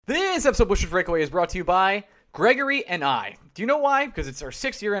This episode of Bush's Breakaway is brought to you by Gregory and I. Do you know why? Because it's our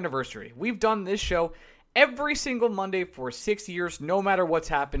 6-year anniversary. We've done this show every single Monday for 6 years, no matter what's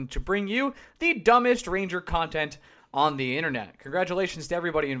happened, to bring you the dumbest Ranger content on the internet. Congratulations to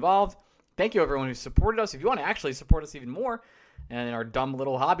everybody involved. Thank you, everyone who supported us. If you want to actually support us even more and our dumb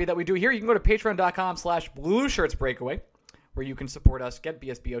little hobby that we do here, you can go to patreon.com/blueshirtsbreakaway, where you can support us, get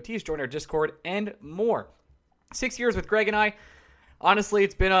BSBOTs, join our Discord, and more. 6 years with Greg and I. Honestly,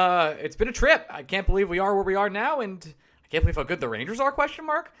 it's been a trip. I can't believe we are where we are now, and I can't believe how good the Rangers are, ?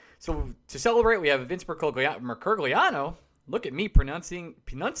 So to celebrate, we have Vince Mercogliano. Look at me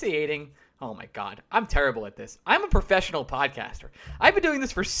pronunciating. Oh my God, I'm terrible at this. I'm a professional podcaster. I've been doing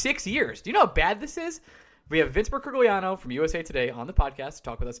this for 6 years. Do you know how bad this is? We have Vince Mercogliano from USA Today on the podcast to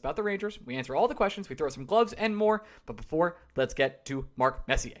talk with us about the Rangers. We answer all the questions. We throw some gloves and more. But before, let's get to Mark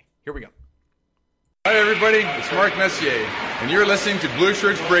Messier. Here we go. Hi everybody, it's Mark Messier, and you're listening to Blue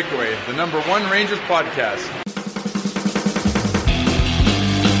Shirts Breakaway, the #1 Rangers podcast.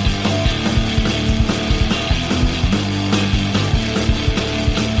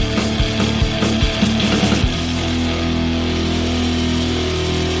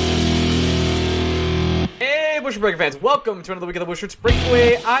 Hey, Bush Breaker fans, welcome to another week of the Blue Shirts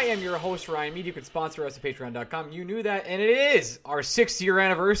Breakaway. I am your host, Ryan Mead. You can sponsor us at patreon.com. You knew that, and it is our 6-year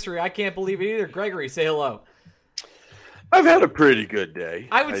anniversary. I can't believe it either. Gregory, say hello. I've had a pretty good day.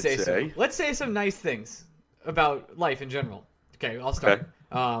 I'd say so. Let's say some nice things about life in general. Okay, I'll start.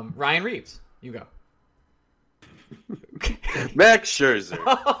 Okay. Ryan Reeves, you go. Max Scherzer.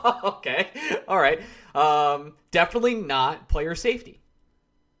 Okay, all right. Definitely not player safety.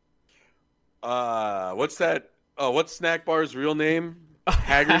 What's that? What's Snack Bar's real name?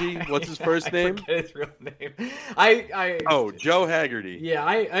 Haggerty. What's his first name? I forget his real name. Joe Haggerty. Yeah,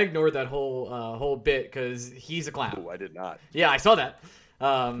 I ignored that whole bit because he's a clown. Oh, I did not. Yeah, I saw that.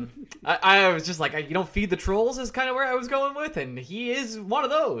 I was just like, you don't feed the trolls is kind of where I was going with, and he is one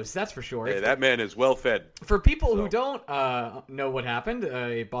of those. That's for sure. Hey, that man is well fed. For people who don't know what happened,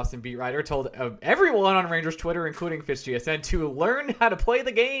 a Boston beat writer told everyone on Rangers Twitter, including FitzGSN, to learn how to play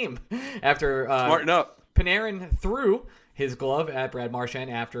the game after smarten up. Panarin threw his glove at Brad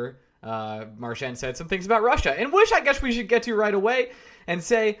Marchand after Marchand said some things about Russia, and which I guess we should get to right away and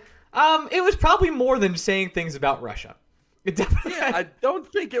say it was probably more than saying things about Russia. I don't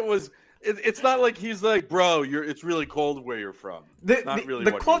think it was. It's not like he's like, bro, it's really cold where you're from.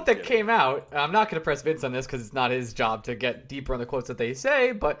 The quote that came out, I'm not going to press Vince on this because it's not his job to get deeper on the quotes that they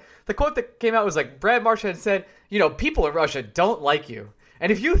say, but the quote that came out was like, Brad Marchand said, people in Russia don't like you.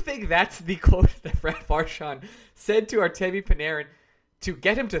 And if you think that's the quote that Brad Marchand said to Artemi Panarin to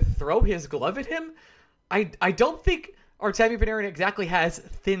get him to throw his glove at him, I don't think Artemi Panarin exactly has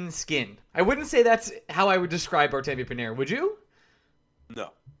thin skin. I wouldn't say that's how I would describe Artemi Panarin. Would you?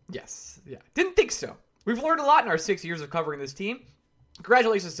 No. Yes. Yeah. Didn't think so. We've learned a lot in our 6 years of covering this team.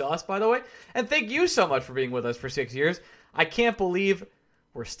 Congratulations to us, by the way. And thank you so much for being with us for 6 years. I can't believe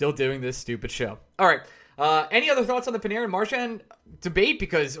we're still doing this stupid show. All right. Any other thoughts on the Panarin-Marchand debate?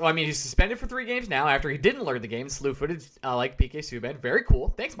 Because, he's suspended for 3 games now after he didn't learn the game. Slew-footed like PK Subban. Very cool.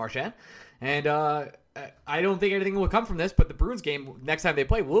 Thanks, Marchand. And I don't think anything will come from this, but the Bruins game, next time they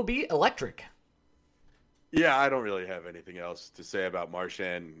play, will be electric. Yeah, I don't really have anything else to say about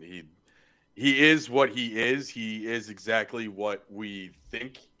Marchand. He is what he is. He is exactly what we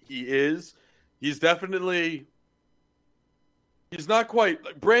think he is. He's not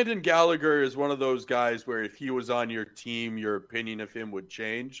quite. Brandon Gallagher is one of those guys where if he was on your team, your opinion of him would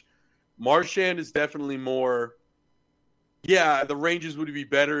change. Marchand is definitely more. Yeah, the Rangers would be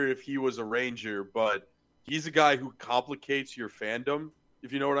better if he was a Ranger, but he's a guy who complicates your fandom,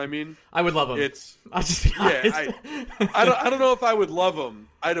 if you know what I mean. I would love him. I'll just be honest. I don't know if I would love him.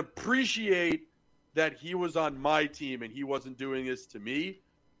 I'd appreciate that he was on my team and he wasn't doing this to me,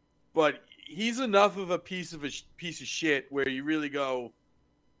 but he's enough of a piece of shit where you really go,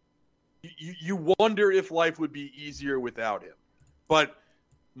 you wonder if life would be easier without him. But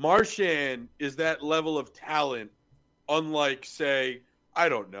Marchand is that level of talent, unlike, say, I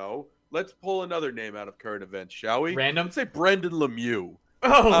don't know. Let's pull another name out of current events, shall we? Random? Let's say Brendan Lemieux.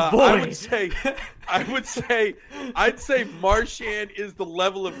 Oh, boy. I'd say Marchand is the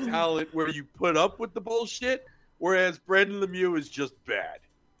level of talent where you put up with the bullshit, whereas Brendan Lemieux is just bad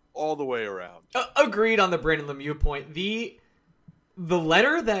all the way around. Agreed on the Brendan Lemieux point. The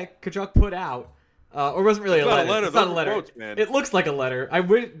letter that Tkachuk put out, or wasn't really a letter. It's not a letter. Quotes, man. It looks like a letter.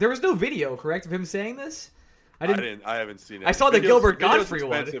 There was no video, correct, of him saying this? I haven't seen it. I saw the Gilbert Godfrey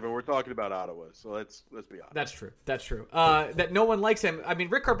one. And we're talking about Ottawa, so let's be honest. That's true. That no one likes him. I mean,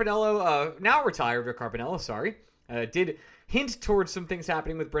 Rick Carpinello, now retired Rick Carpinello, sorry, did hint towards some things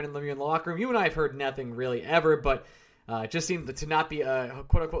happening with Brendan Lemieux in the locker room. You and I have heard nothing really ever, but it just seemed to not be a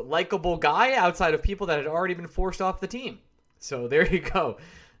quote-unquote likable guy outside of people that had already been forced off the team. So there you go.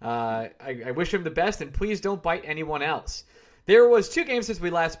 I wish him the best, and please don't bite anyone else. There was 2 games since we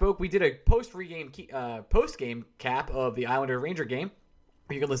last spoke. We did a post-game cap of the Islander-Ranger game.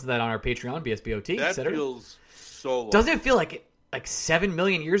 You can listen to that on our Patreon, BSBOT. That feels so long. Doesn't it feel like 7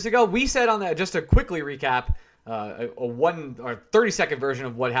 million years ago? We said on that, just to quickly recap, a 1 or 30-second version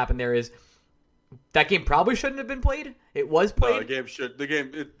of what happened there is that game probably shouldn't have been played. It was played. No,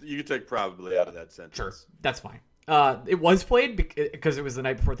 you can take probably out of that sentence. Sure, that's fine. It was played because it was the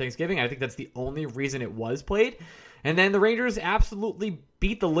night before Thanksgiving. I think that's the only reason it was played. And then the Rangers absolutely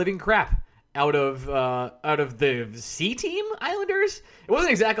beat the living crap out of the C team Islanders. It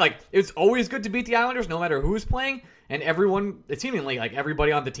wasn't exactly like it's always good to beat the Islanders no matter who's playing, and everyone, it seemingly like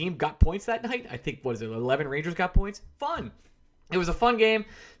everybody on the team got points that night. I think 11 Rangers got points. Fun. It was a fun game,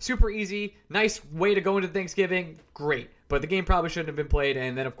 super easy, nice way to go into Thanksgiving. Great. But the game probably shouldn't have been played.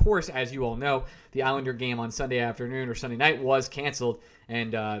 And then, of course, as you all know, the Islander game on Sunday afternoon or Sunday night was canceled.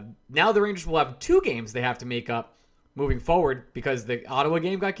 And now the Rangers will have 2 games they have to make up moving forward because the Ottawa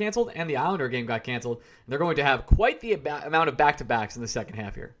game got canceled and the Islander game got canceled. And they're going to have quite the amount of back-to-backs in the second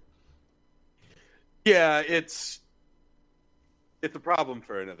half here. Yeah, it's a problem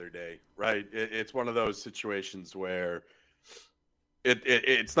for another day, right? It's one of those situations where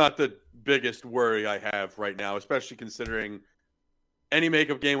it's not the biggest worry I have right now, especially considering any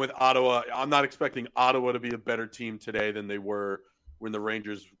makeup game with Ottawa. I'm not expecting Ottawa to be a better team today than they were when the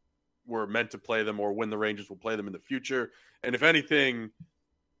Rangers were meant to play them or when the Rangers will play them in the future. And if anything,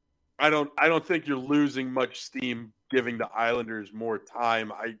 I don't think you're losing much steam giving the Islanders more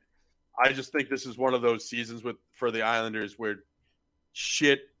time. I just think this is one of those seasons for the Islanders where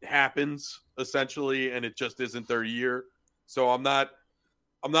shit happens essentially, and it just isn't their year. So I'm not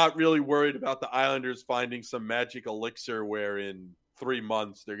really worried about the Islanders finding some magic elixir where in 3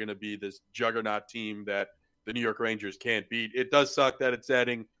 months they're going to be this juggernaut team that the New York Rangers can't beat. It does suck that it's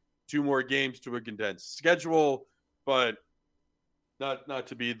adding 2 more games to a condensed schedule, but not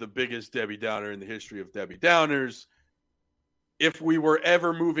to be the biggest Debbie Downer in the history of Debbie Downers. If we were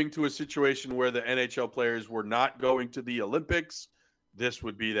ever moving to a situation where the NHL players were not going to the Olympics, this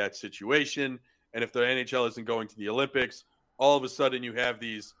would be that situation. And if the NHL isn't going to the Olympics, all of a sudden you have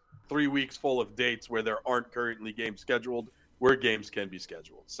these 3 weeks full of dates where there aren't currently games scheduled, where games can be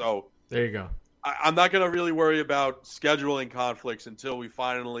scheduled. So there you go. I'm not going to really worry about scheduling conflicts until we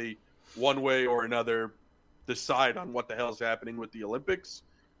finally, one way or another, decide on what the hell is happening with the Olympics.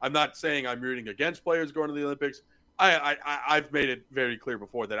 I'm not saying I'm rooting against players going to the Olympics. I've made it very clear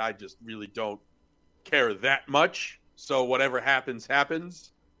before that I just really don't care that much. So whatever happens,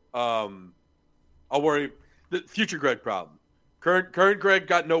 happens. I'll worry. The future Greg problem. Current Greg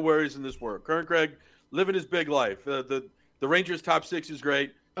got no worries in this world. Current Greg living his big life. The Rangers' top 6 is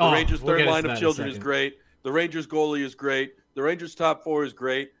great. The Rangers' third line of children is great. The Rangers' goalie is great. The Rangers' top 4 is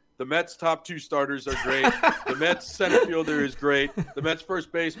great. The Mets' top 2 starters are great. The Mets' center fielder is great. The Mets'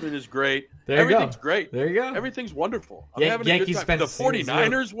 first baseman is great. Everything's great. There you go. Everything's wonderful. I'm having a good time. The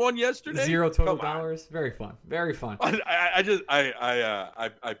 49ers won yesterday. $0 total dollars. Very fun. Very fun.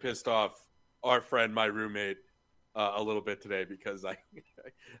 I pissed off our friend, my roommate, a little bit today because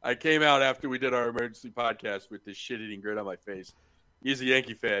I came out after we did our emergency podcast with this shit-eating grin on my face. He's a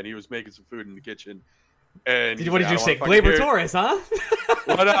Yankee fan. He was making some food in the kitchen. And what did you say? Gleyber Torres, huh?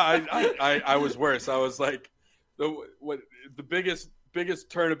 Well, no, I was worse. I was like, the biggest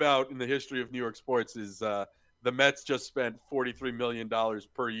turnabout in the history of New York sports is the Mets just spent $43 million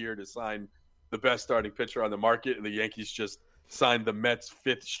per year to sign the best starting pitcher on the market, and the Yankees just signed the Mets'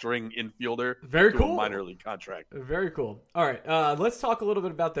 5th string infielder to a minor league contract. Very cool. All right, let's talk a little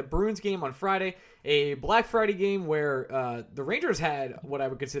bit about the Bruins game on Friday, a Black Friday game where the Rangers had what I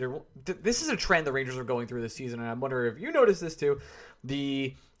would consider this is a trend the Rangers are going through this season, and I'm wondering if you noticed this too.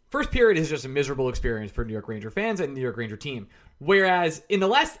 The first period is just a miserable experience for New York Ranger fans and the New York Ranger team. Whereas in the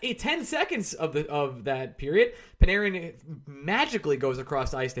last 10 seconds of that period, Panarin magically goes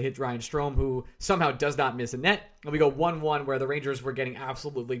across the ice to hit Ryan Strome, who somehow does not miss a net. And we go 1-1, where the Rangers were getting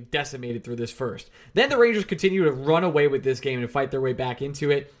absolutely decimated through this first. Then the Rangers continue to run away with this game and fight their way back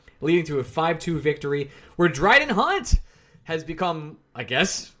into it, leading to a 5-2 victory, where Dryden Hunt has become, I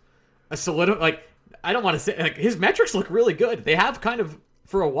guess, a solid. Like, I don't want to say, like, his metrics look really good. They have kind of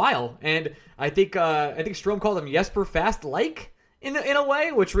for a while, and I think Strome called him Jesper Fast-like in a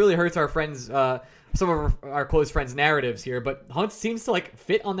way, which really hurts our friends, some of our close friends' narratives here. But Hunt seems to like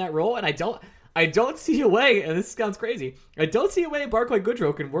fit on that role, and I don't see a way. And this sounds crazy. I don't see a way Barclay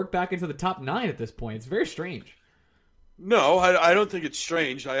Goodrow can work back into the top 9 at this point. It's very strange. No, I don't think it's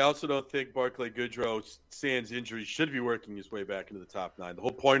strange. I also don't think Barclay Goodrow, sans injury, should be working his way back into the top 9. The whole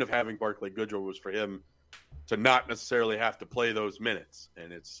point of having Barclay Goodrow was for him to not necessarily have to play those minutes.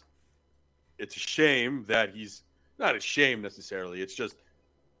 And it's a shame that he's not a shame necessarily. It's just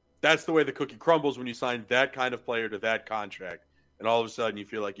that's the way the cookie crumbles when you sign that kind of player to that contract. And all of a sudden you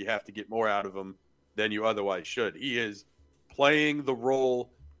feel like you have to get more out of him than you otherwise should. He is playing the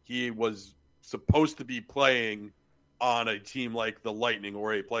role he was supposed to be playing on a team like the Lightning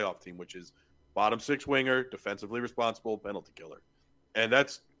or a playoff team, which is bottom 6 winger, defensively responsible, penalty killer. And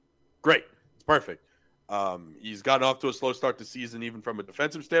that's great. It's perfect. He's gotten off to a slow start to season, even from a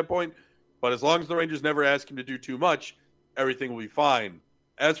defensive standpoint. But as long as the Rangers never ask him to do too much, everything will be fine.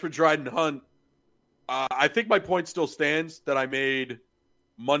 As for Dryden Hunt, I think my point still stands that I made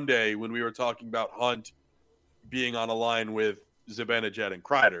Monday when we were talking about Hunt being on a line with Zibanejad and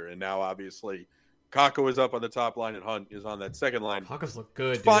Kreider. And now, obviously, Kakko is up on the top line and Hunt is on that second line. Kakko's look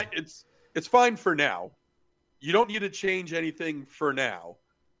good. It's fine. It's fine for now. You don't need to change anything for now.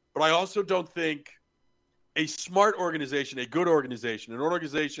 But I also don't think a smart organization, a good organization, an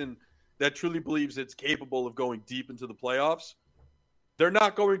organization that truly believes it's capable of going deep into the playoffs, they're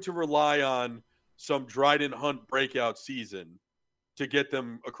not going to rely on some Dryden Hunt breakout season to get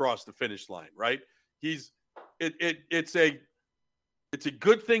them across the finish line, right? It's a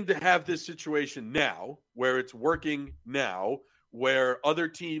good thing to have this situation now, where it's working now, where other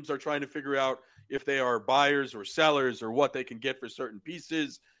teams are trying to figure out if they are buyers or sellers or what they can get for certain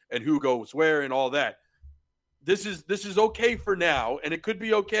pieces and who goes where and all that. This is okay for now, and it could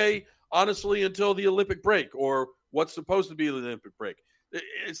be okay, honestly, until the Olympic break or what's supposed to be the Olympic break.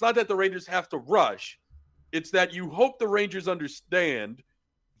 It's not that the Rangers have to rush. It's that you hope the Rangers understand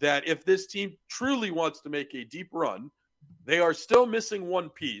that if this team truly wants to make a deep run, they are still missing one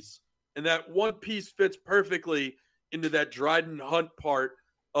piece, and that one piece fits perfectly into that Dryden Hunt part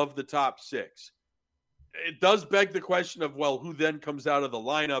of the top 6. It does beg the question of, well, who then comes out of the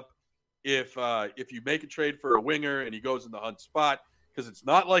lineup if you make a trade for a winger and he goes in the Hunt spot, because it's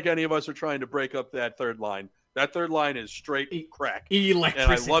not like any of us are trying to break up that third line. That third line is straight crack.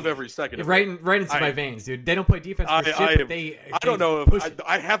 Electricity. And I love every second of right, it. Right into my veins, dude. They don't play defense for shit, but I don't know if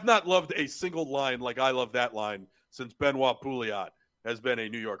I have not loved a single line like I love that line since Benoit Pouliot has been a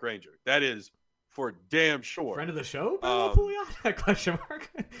New York Ranger. That is for damn sure. Friend of the show, Benoit Pouliot? Question mark.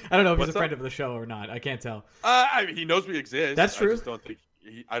 I don't know if he's a friend of the show or not. I can't tell. He knows we exist. That's true.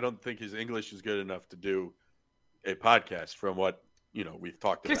 I don't think his English is good enough to do a podcast from what we've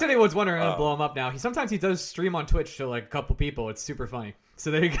talked about. In case anyone's wondering, I'm going to blow him up now. Sometimes he does stream on Twitch to like a couple people. It's super funny.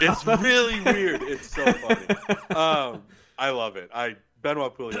 So there you go. It's really weird. It's so funny. I love it.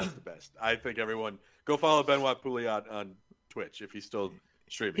 Benoit Pouliot's the best. I think everyone go follow Benoit Pouliot on Twitch if he's still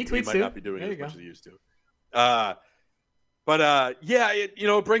streaming. He tweets might too. Not be doing as much as he used to.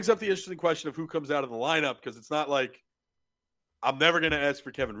 It brings up the interesting question of who comes out of the lineup, because it's not like I'm never going to ask for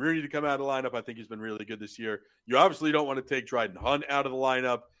Kevin Rooney to come out of the lineup. I think he's been really good this year. You obviously don't want to take Dryden Hunt out of the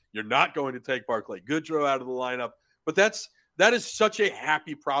lineup. You're not going to take Barclay Goodrow out of the lineup. But that is such a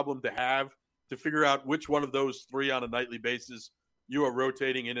happy problem to have, to figure out which one of those three on a nightly basis you are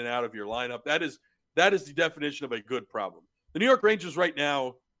rotating in and out of your lineup. That is the definition of a good problem. The New York Rangers right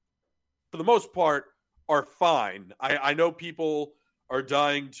now, for the most part, are fine. I know people are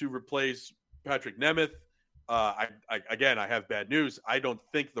dying to replace Patrick Nemeth. I have bad news. I don't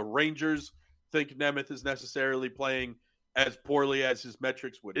think the Rangers think Nemeth is necessarily playing as poorly as his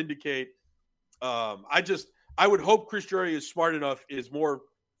metrics would indicate. I would hope Chris Drury is smart enough, is more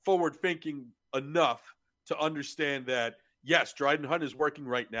forward-thinking enough to understand that, yes, Dryden Hunt is working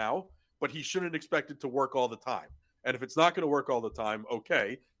right now, but he shouldn't expect it to work all the time. And if it's not going to work all the time,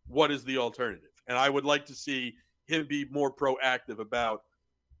 okay, what is the alternative? And I would like to see him be more proactive about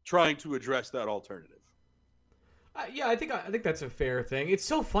trying to address that alternative. I think that's a fair thing. It's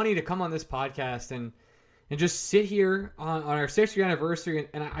so funny to come on this podcast and just sit here on our 6th-year anniversary,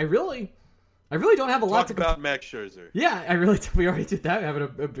 and I really don't have a lot to about Max Scherzer. Yeah, we already did that.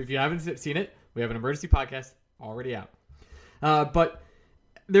 If you haven't seen it, we have an emergency podcast already out. But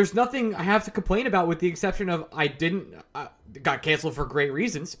there's nothing I have to complain about, with the exception of got canceled for great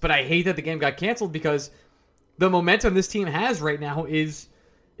reasons, but I hate that the game got canceled because the momentum this team has right now is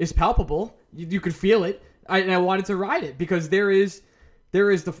palpable. You can feel it. I wanted to ride it because there is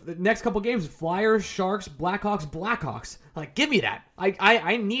the next couple games: Flyers, Sharks, Blackhawks. Like, give me that.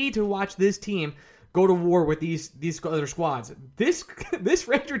 I need to watch this team go to war with these other squads. This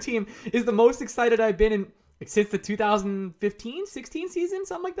Ranger team is the most excited I've been in since the 2015-16 season,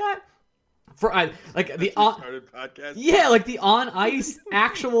 something like that. For the on ice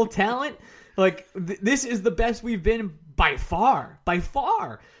actual talent. Like, this is the best we've been by far.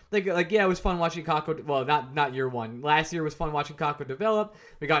 Like yeah, it was fun watching Kako. Well, not year one. Last year was fun watching Kako develop.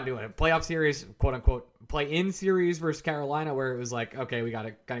 We got into a playoff series, quote unquote, play-in series versus Carolina, where it was like, okay, we kind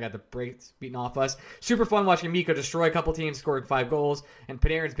of got the brakes beaten off us. Super fun watching Miko destroy a couple teams, scoring 5 goals, and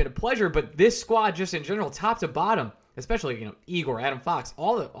Panarin's been a pleasure. But this squad, just in general, top to bottom, especially Igor, Adam Fox,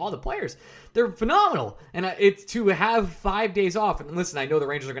 all the players, they're phenomenal. And it's to have 5 days off. And listen, I know the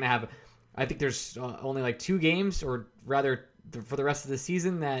Rangers are going to have. I think there's only like 2 games, or rather, for the rest of the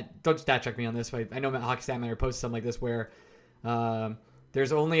season. That don't stat check me on this, but I know Hockey Stat Matter posted something like this where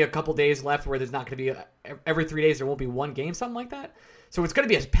there's only a couple days left where there's not going to be every 3 days there won't be 1 game, something like that. So it's going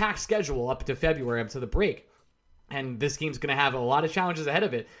to be a packed schedule up to February, up to the break, and this game's going to have a lot of challenges ahead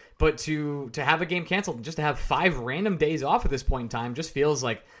of it. But to have a game canceled and just to have 5 random days off at this point in time just feels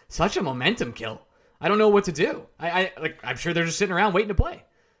like such a momentum kill. I don't know what to do. I'm sure they're just sitting around waiting to play.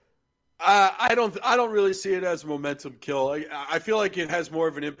 I don't really see it as a momentum kill. I feel like it has more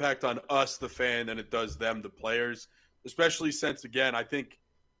of an impact on us, the fan, than it does them, the players. Especially since, again, I think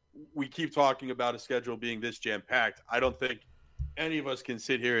we keep talking about a schedule being this jam-packed. I don't think any of us can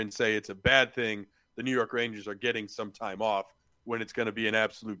sit here and say it's a bad thing the New York Rangers are getting some time off when it's going to be an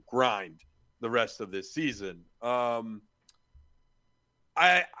absolute grind the rest of this season. I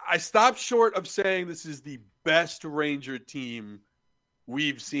stopped short of saying this is the best Ranger team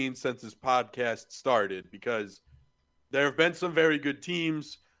we've seen since this podcast started, because there have been some very good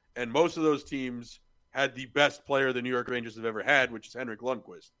teams, and most of those teams had the best player the New York Rangers have ever had, which is Henrik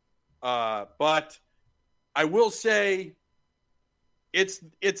Lundqvist. But I will say it's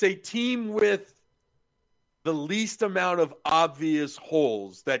a team with the least amount of obvious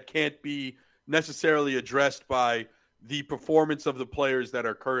holes that can't be necessarily addressed by the performance of the players that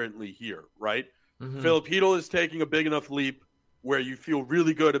are currently here, right? Mm-hmm. Philip Hedl is taking a big enough leap where you feel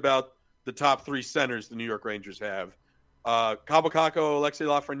really good about the top 3 centers the New York Rangers have. Cabo Caco, Alexei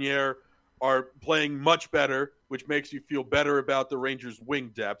Lafreniere are playing much better, which makes you feel better about the Rangers'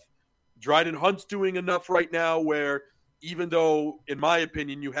 wing depth. Dryden Hunt's doing enough right now where, even though, in my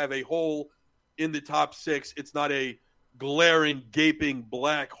opinion, you have a hole in the top 6, it's not a glaring, gaping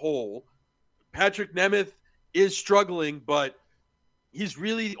black hole. Patrick Nemeth is struggling, but he's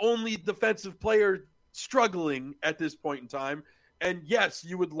really the only defensive player struggling at this point in time. And yes,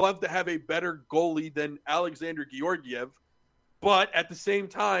 you would love to have a better goalie than Alexander Georgiev, but at the same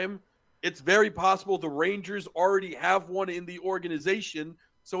time, it's very possible the Rangers already have one in the organization,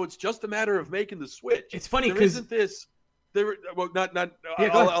 so it's just a matter of making the switch. It's funny because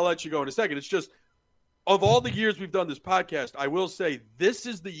I'll let you go in a second. It's just, of all the years we've done this podcast, I will say this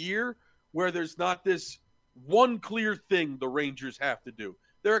is the year where there's not this one clear thing the Rangers have to do.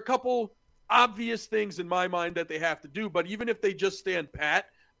 There are a couple obvious things in my mind that they have to do, but even if they just stand pat,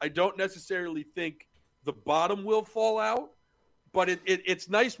 I don't necessarily think the bottom will fall out. But it's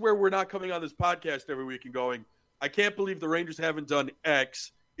nice where we're not coming on this podcast every week and going, I can't believe the Rangers haven't done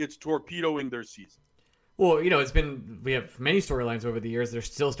X. It's torpedoing their season. Well, we have many storylines over the years. They're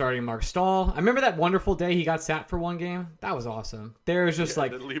still starting Mark Stahl. I remember that wonderful day he got sat for 1 game. That was awesome. There was just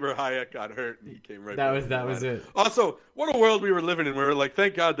Lieber Hayek got hurt and he came right back. That was it. Also, what a world we were living in. We were like,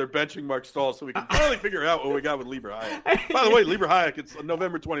 thank God they're benching Mark Stahl so we can finally figure out what we got with Lieber Hayek. By the way, Lieber Hayek, it's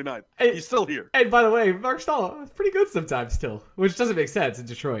November 29th. He's still here. And by the way, Mark Stahl is pretty good sometimes still, which doesn't make sense in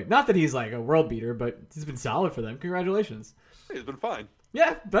Detroit. Not that he's like a world beater, but he's been solid for them. Congratulations. He's been fine.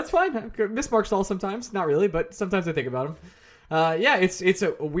 Yeah, that's fine. I miss Mark Stahl sometimes. Not really, but sometimes I think about him. It's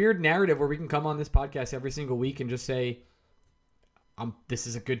a weird narrative where we can come on this podcast every single week and just say, this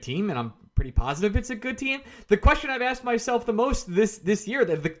is a good team, and I'm pretty positive it's a good team. The question I've asked myself the most this year,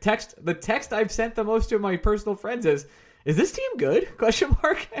 the text I've sent the most to my personal friends is this team good? ?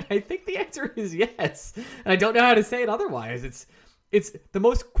 And I think the answer is yes. And I don't know how to say it otherwise. It's the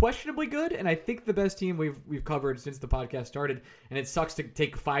most questionably good, and I think the best team we've covered since the podcast started. And it sucks to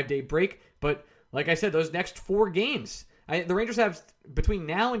take a 5-day break, but like I said, those next 4 games, the Rangers have between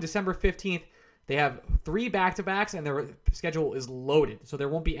now and December 15th, they have 3 back-to-backs, and their schedule is loaded, so there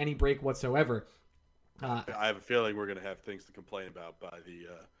won't be any break whatsoever. I have a feeling we're going to have things to complain about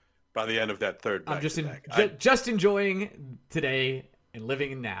by the end of that third back-to-back. I'm just enjoying today and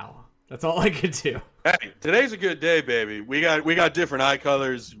living in now. That's all I could do. Hey, today's a good day, baby. We got different eye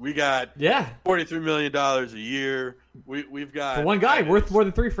colors. We got $43 million a year. We've got for one guy worth more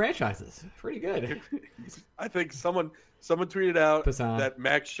than 3 franchises. Pretty good. I think someone tweeted out Passan. that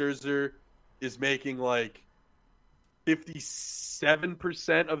Max Scherzer is making like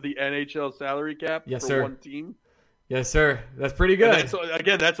 57% of the NHL salary cap for one team. Yes, sir. That's pretty good.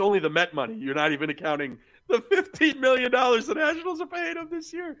 That's only the Met money. You're not even accounting the $15 million the Nationals are paying him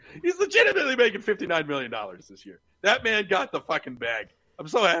this year. He's legitimately making $59 million this year. That man got the fucking bag. I'm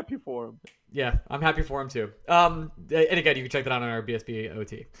so happy for him. Yeah, I'm happy for him too. And again, you can check that out on our BSB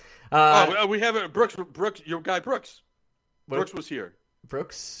OT. We have it. Brooks, your guy Brooks. Brooks was here.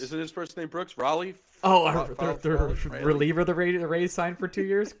 Brooks? Isn't his first name Brooks? Raleigh? The reliever the Rays signed for 2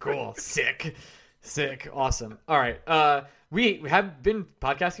 years? Cool. Sick. Awesome. All right. We have been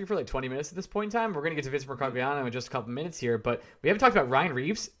podcasting for like 20 minutes at this point in time. We're going to get to Vince Mercogliano in just a couple minutes here, but we haven't talked about Ryan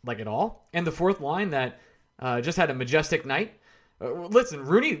Reeves like at all. And the fourth line that just had a majestic night. Listen,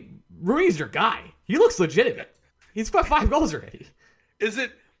 Rooney's your guy. He looks legitimate. He's got 5 goals already. Is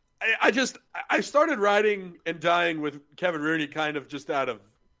it? I started riding and dying with Kevin Rooney kind of just out of,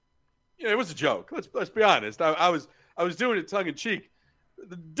 it was a joke. Let's be honest. I was doing it tongue in cheek.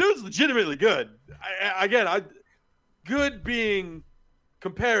 The dude's legitimately good. Good being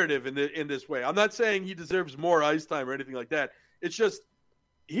comparative in this way. I'm not saying he deserves more ice time or anything like that. It's just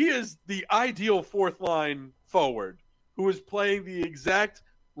he is the ideal fourth line forward who is playing the exact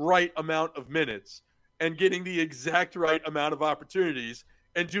right amount of minutes and getting the exact right amount of opportunities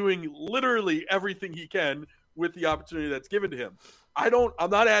and doing literally everything he can with the opportunity that's given to him. I'm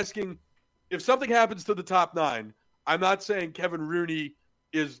not asking if something happens to the top 9. I'm not saying Kevin Rooney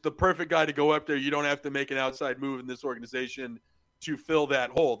is the perfect guy to go up there. You don't have to make an outside move in this organization to fill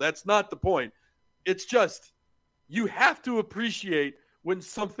that hole. That's not the point. It's just you have to appreciate when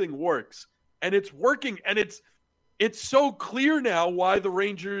something works, and it's working, and it's so clear now why the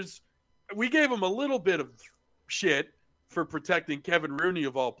Rangers, we gave them a little bit of shit for protecting Kevin Rooney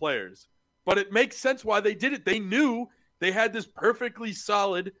of all players, but it makes sense why they did it. They knew they had this perfectly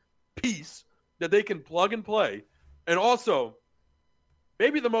solid piece that they can plug and play. And also,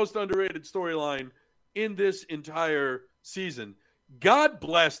 maybe the most underrated storyline in this entire season, God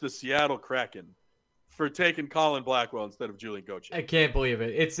bless the Seattle Kraken for taking Colin Blackwell instead of Julian Gauthier. I can't believe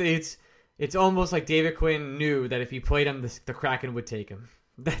it. It's almost like David Quinn knew that if he played him, the Kraken would take him.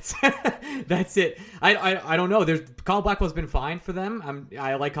 That's it. I don't know. Colin Blackwell's been fine for them.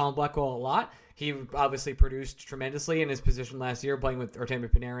 I like Colin Blackwell a lot. He obviously produced tremendously in his position last year, playing with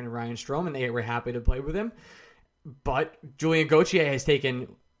Artemi Panarin and Ryan Strome, and they were happy to play with him. But Julian Gauthier has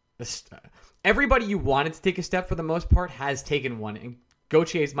taken everybody you wanted to take a step for the most part has taken one, and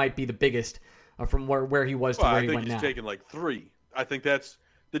Gauthier's might be the biggest from where he was to where he went now. I think he's taken like 3. I think that's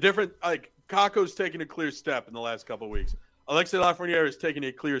the different. Like Kakko's taken a clear step in the last couple of weeks. Alexis Lafreniere has taken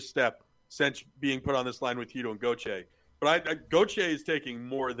a clear step since being put on this line with Hito and Gauthier. But Gauthier is taking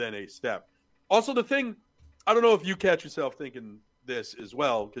more than a step. Also, the thing, I don't know if you catch yourself thinking this as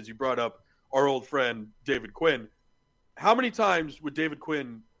well, because you brought up our old friend David Quinn. How many times would David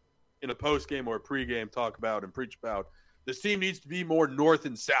Quinn in a post-game or a pre-game talk about and preach about this team needs to be more north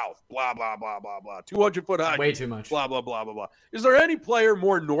and south, blah, blah, blah, blah, blah, 200-foot high. Way too much. Blah, blah, blah, blah, blah. Is there any player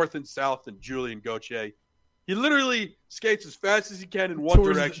more north and south than Julian Gauthier? He literally skates as fast as he can in one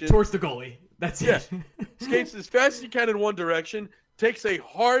direction. Towards the goalie. That's it. Skates as fast as he can in one direction, takes a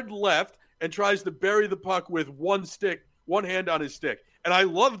hard left, and tries to bury the puck with one hand on his stick. And I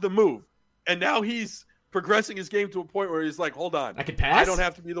love the move. And now he's progressing his game to a point where he's like, hold on. I can pass? I don't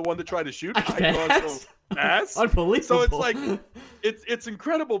have to be the one to try to shoot. I can also pass. Unbelievable. So it's like, it's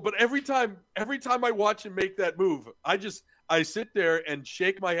incredible. But every time I watch him make that move, I sit there and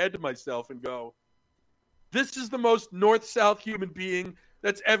shake my head to myself and go, this is the most north-south human being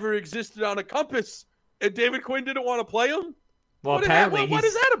that's ever existed on a compass. And David Quinn didn't want to play him? Well, what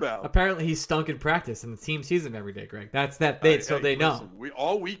is that about? Apparently he's stunk in practice, and the team sees him every day, Greg. That's that bait, so they know.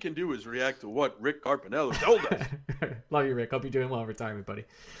 All we can do is react to what Rick Carpinello told us. Love you, Rick. Hope you're doing well in retirement, buddy.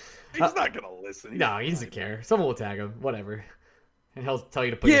 He's not going to listen. He doesn't care. Someone will tag him. Whatever. And he'll tell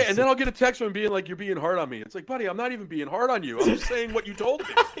you to put and then I'll get a text from him being like, you're being hard on me. It's like, buddy, I'm not even being hard on you. I'm just saying what you told me.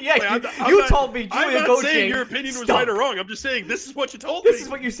 You told me I'm not saying your opinion was right or wrong. I'm just saying this is what you told me. This is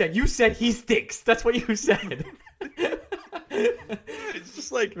what you said. You said he stinks. That's what you said. It's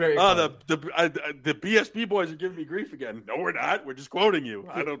just like, the BSB boys are giving me grief again. No, we're not. We're just quoting you.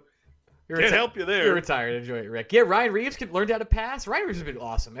 Can't help you there. You're retired. Enjoy it, Rick. Yeah, Ryan Reeves learned how to pass. Ryan Reeves has been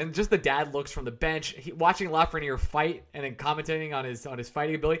awesome. And just the dad looks from the bench, watching Lafreniere fight and then commentating on his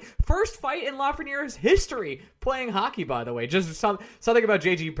fighting ability. First fight in Lafreniere's history playing hockey, by the way. Just something about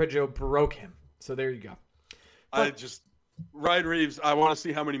J.G. Peugeot broke him. So there you go. Ryan Reeves, I want to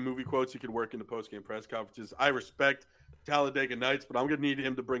see how many movie quotes he could work into post-game press conferences. I respect Talladega Nights, but I'm going to need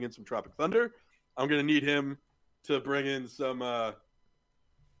him to bring in some Tropic Thunder. I'm going to need him to bring in some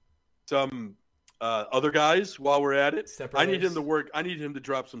other guys while we're at it. I need him to work. I need him to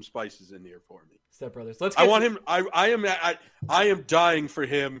drop some spices in here for me. Step Brothers. I want him. I am dying for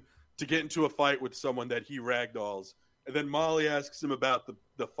him to get into a fight with someone that he ragdolls. And then Molly asks him about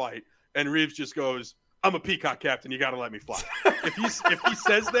the fight, and Reeves just goes, "I'm a peacock captain. You got to let me fly." if he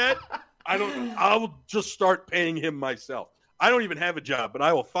says that, I'll just start paying him myself. I don't even have a job, but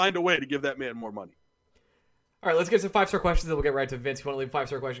I will find a way to give that man more money. All right, let's get some 5-star questions, then we'll get right to Vince. If you want to leave a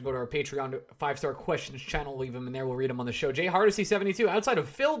 5-star question, go to our Patreon 5-star questions channel. Leave them in there. We'll read them on the show. Jay Hardesty 72. Outside of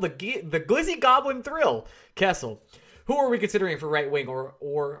Phil, the Glizzy Goblin Thrill, Kessel, who are we considering for right wing,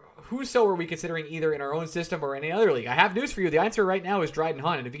 or who so are we considering either in our own system or any other league? I have news for you. The answer right now is Dryden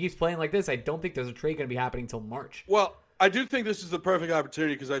Hunt, and if he keeps playing like this, I don't think there's a trade going to be happening until March. Well, I do think this is the perfect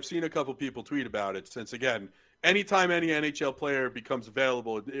opportunity because I've seen a couple people tweet about it since, again, anytime any NHL player becomes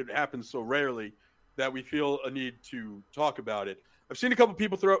available, it happens so rarely that we feel a need to talk about it. I've seen a couple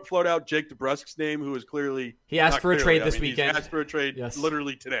people float out Jake DeBrusk's name, who is clearly he asked for a trade this weekend. He asked for a trade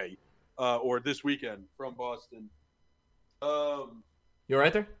literally today or this weekend from Boston. You all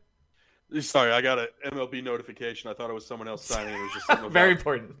right there? Sorry, I got an MLB notification. I thought it was someone else signing. It was just something very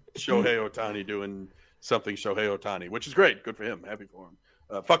important. Shohei Ohtani doing something Shohei Ohtani, which is great. Good for him. Happy for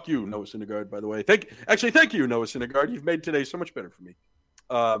him. Fuck you, Noah Syndergaard, by the way. Thank you, Noah Syndergaard. You've made today so much better for me.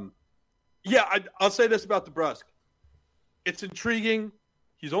 I'll say this about DeBrusk. It's intriguing.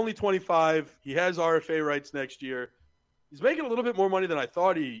 He's only 25. He has RFA rights next year. He's making a little bit more money than I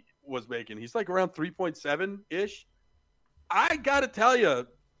thought he was making. He's like around 3.7-ish. I got to tell you,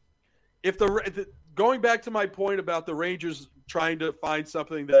 if going back to my point about the Rangers trying to find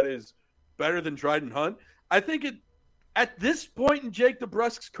something that is better than Dryden Hunt, I think at this point in Jake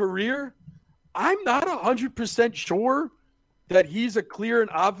DeBrusk's career, I'm not 100% sure that he's a clear and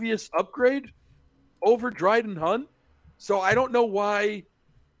obvious upgrade over Dryden Hunt. So I don't know why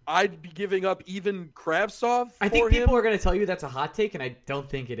I'd be giving up even Kravtsov for I think people him. are going to tell you that's a hot take, and I don't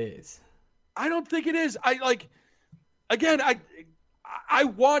think it is. I don't think it is. I'm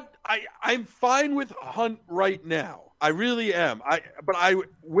fine with Hunt right now. I really am. But I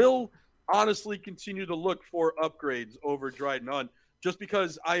will honestly continue to look for upgrades over Dryden Hunt just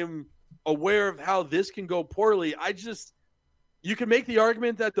because I am aware of how this can go poorly. You can make the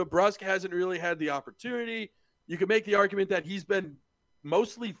argument that DeBrusk hasn't really had the opportunity. You can make the argument that he's been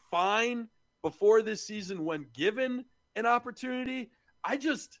mostly fine before this season when given an opportunity.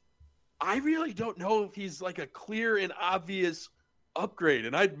 I really don't know if he's like a clear and obvious upgrade.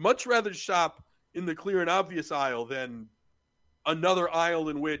 And I'd much rather shop in the clear and obvious aisle than another aisle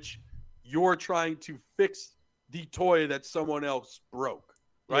in which you're trying to fix the toy that someone else broke.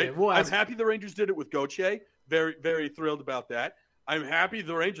 Right? Yeah, well, I'm happy the Rangers did it with Gauthier. Very, very thrilled about that. I'm happy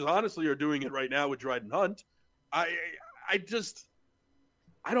the Rangers honestly are doing it right now with Dryden Hunt. I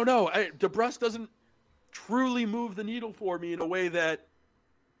don't know. DeBrusk doesn't truly move the needle for me in a way that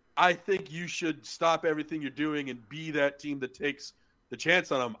I think you should stop everything you're doing and be that team that takes the chance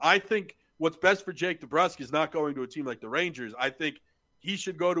on him. I think what's best for Jake DeBrusk is not going to a team like the Rangers. I think he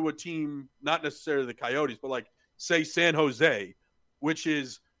should go to a team, not necessarily the Coyotes, but like, say, San Jose, which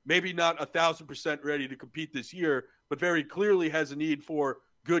is maybe not 1,000% ready to compete this year, but very clearly has a need for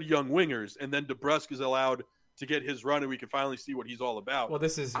good young wingers. And then DeBrusk is allowed to get his run, and we can finally see what he's all about. Well,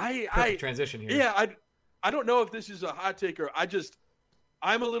 this is perfect transition here. Yeah, I don't know if this is a hot take or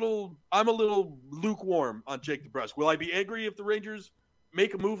I'm a little lukewarm on Jake DeBrusk. Will I be angry if the Rangers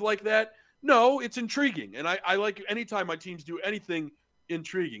make a move like that? No, it's intriguing, and I like anytime my teams do anything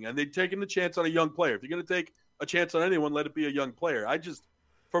intriguing, and they've taken the chance on a young player. If you're going to take a chance on anyone, let it be a young player.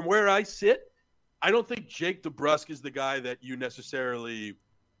 From where I sit, I don't think Jake DeBrusk is the guy that you necessarily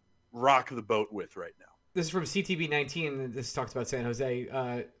rock the boat with right now. This is from CTB19. This talks about San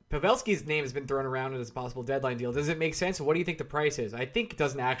Jose. Pavelski's name has been thrown around as a possible deadline deal. Does it make sense? What do you think the price is? I think it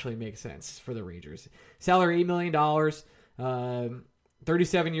doesn't actually make sense for the Rangers. Salary $8 million.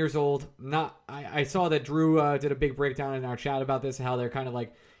 37 years old. I saw that Drew did a big breakdown in our chat about this, how they're kind of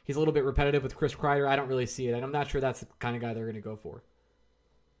like he's a little bit repetitive with Chris Kreider. I don't really see it, and I'm not sure that's the kind of guy they're going to go for.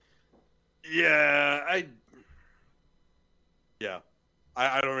 Yeah, I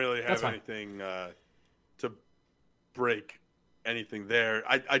don't really have anything to break anything there.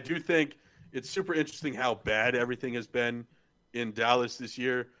 I do think it's super interesting how bad everything has been in Dallas this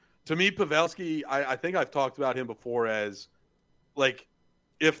year. To me, Pavelski, I think I've talked about him before as like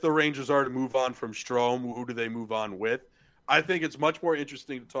if the Rangers are to move on from Strome, who do they move on with? I think it's much more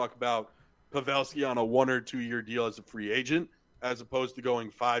interesting to talk about Pavelski on a 1 or 2 year deal as a free agent as opposed to going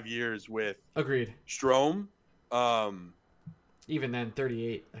 5 years with Agreed. Strome. Even then,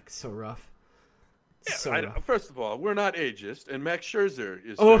 38, like so rough. Yeah, first of all, we're not ageist, and Max Scherzer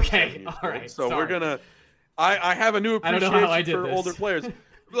is okay. All right, so sorry. we're gonna. I have a new appreciation for this. older players.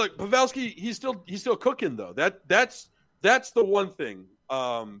 Look, Pavelski, he's still cooking though. That's the one thing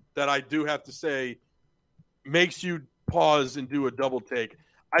that I do have to say makes you pause and do a double take.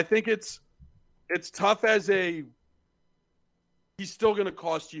 I think it's tough as he's still going to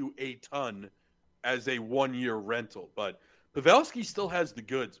cost you a ton as a 1-year rental, but Pavelski still has the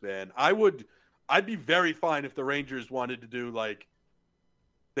goods, man. I'd be very fine if the Rangers wanted to do like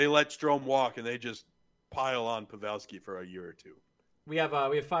they let Strome walk and they just pile on Pavelski for a year or two. We have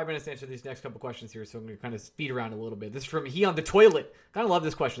 5 minutes to answer these next couple questions here, so I'm going to kind of speed around a little bit. This is from He on the Toilet. Kind of love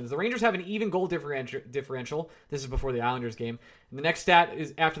this question. Does the Rangers have an even goal differential? This is before the Islanders game. And the next stat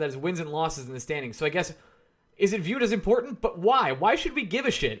is after that is wins and losses in the standings. So I guess, is it viewed as important? But why? Why should we give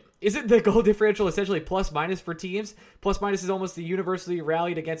a shit? Isn't the goal differential essentially plus minus for teams? Plus minus is almost the universally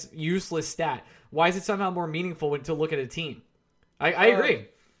rallied against useless stat. Why is it somehow more meaningful when to look at a team? I agree.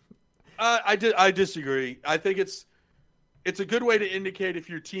 I disagree. I think it's a good way to indicate if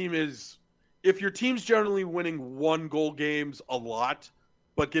your team's generally winning 1-goal games a lot,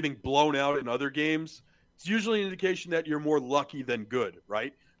 but getting blown out in other games. It's usually an indication that you're more lucky than good,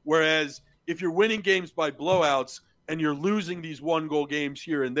 right? Whereas if you're winning games by blowouts and you're losing these 1-goal games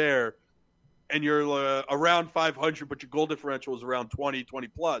here and there, and you're around 500, but your goal differential is around 20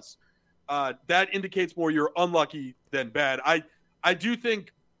 plus, that indicates more you're unlucky than bad. I do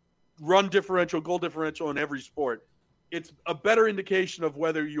think run differential, goal differential in every sport, it's a better indication of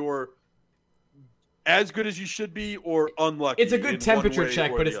whether you're as good as you should be or unlucky. It's a good temperature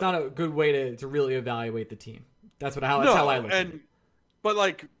check, but it's not a good way to really evaluate the team. That's how I look at it. But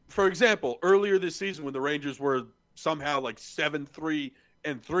like, for example, earlier this season when the Rangers were somehow like 7-3-3,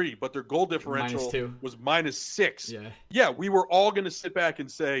 but their goal differential was -6. Yeah, we were all going to sit back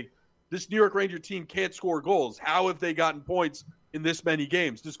and say, this New York Ranger team can't score goals. How have they gotten points in this many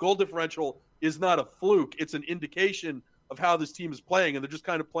games? This goal differential is not a fluke. It's an indication of how this team is playing, and they're just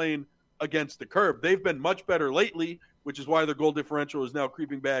kind of playing against the curve. They've been much better lately, which is why their goal differential is now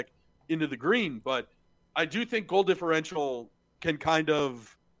creeping back into the green. But I do think goal differential can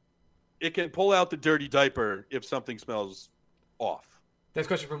it can pull out the dirty diaper if something smells off. Next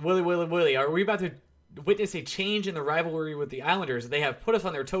question from Willie. Are we about to witness a change in the rivalry with the Islanders? They have put us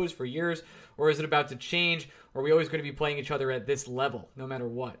on their toes for years, or is it about to change? Or are we always going to be playing each other at this level, no matter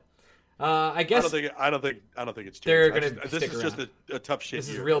what? I guess I don't think it's changed. They're going to. This is around. just a tough shit. This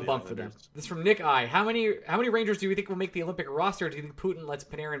is a real bump for them. This is from Nick I. How many Rangers do you think will make the Olympic roster? Do you think Putin lets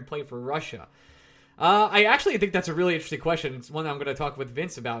Panarin play for Russia? I actually think that's a really interesting question. It's one that I'm going to talk with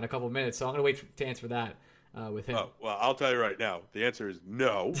Vince about in a couple of minutes, so I'm going to wait to answer that with him. Oh, well, I'll tell you right now. The answer is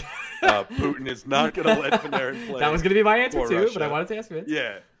no. Putin is not going to let Panarin play. That was going to be my answer too, Russia. but I wanted to ask Vince.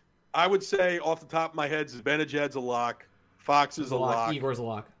 Yeah. I would say off the top of my head, Zibanejad's a lock. Fox is a lock. Igor's a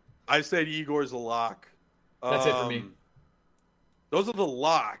lock. I said Igor's a lock. That's it for me. Those are the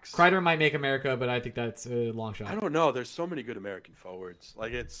locks. Kreider might make America, but I think that's a long shot. I don't know. There's so many good American forwards.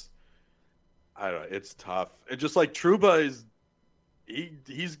 Like I don't know. It's tough. And just like Trouba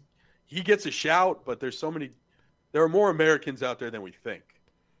he gets a shout, but there are more Americans out there than we think.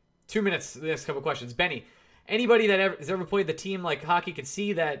 2 minutes. The next couple questions. Benny, anybody that has ever played the team like hockey can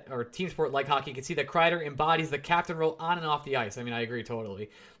see that, or team sport like hockey can see that Kreider embodies the captain role on and off the ice. I mean, I agree totally.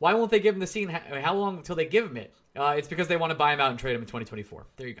 Why won't they give him the scene? How long until they give him it? It's because they want to buy him out and trade him in 2024.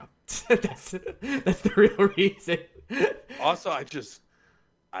 There you go. That's the real reason. Also, I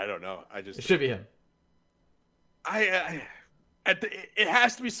don't know. It should be him. It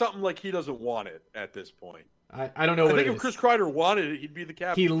has to be something like he doesn't want it at this point. I don't know what it is. I think if Chris Kreider wanted it, he'd be the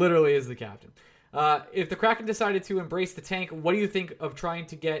captain. He literally is the captain. If the Kraken decided to embrace the tank, what do you think of trying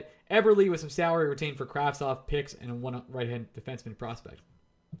to get Eberle with some salary retained for Kravtsov picks and one right-hand defenseman prospect?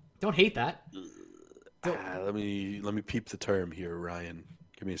 Don't hate that. Let me peep the term here, Ryan.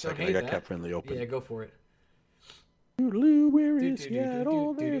 Give me a second. I got Cap Friendly open. Yeah, go for it. Where is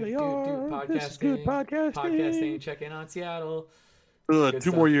Seattle? There they are. Podcasting, this is good podcasting. Check in on Seattle.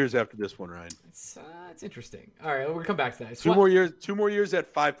 2 more years after this one, Ryan. It's interesting. All right, we'll come back to that. Two more years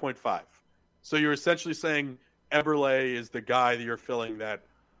at 5.5. So you're essentially saying Eberle is the guy that you're filling that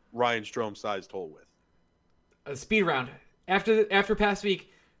Ryan Strome-sized hole with. A speed round. After past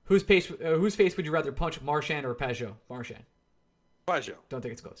week, whose face would you rather punch, Marchand or Pajot? Marchand. Pajot. Don't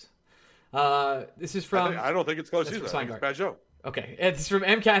think it's close. This is from. I don't think it's close either. I think it's Pajot. Okay, this is from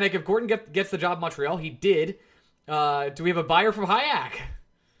M. Kanik. If Gordon gets the job in Montreal, he did. Do we have a buyer from Hayak?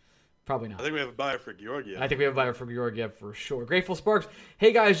 Probably not. I think we have a buyer for Georgiev. I think we have a buyer for Georgiev for sure. Grateful Sparks.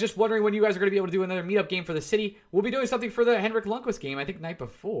 Hey guys, just wondering when you guys are going to be able to do another meetup game for the city. We'll be doing something for the Henrik Lundqvist game, I think night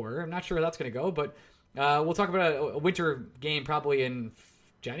before. I'm not sure how that's going to go, but we'll talk about a winter game probably in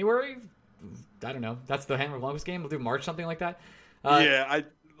January. I don't know. That's the Henrik Lundqvist game. We'll do March, something like that.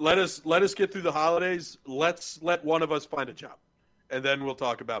 Let us get through the holidays. Let one of us find a job, and then we'll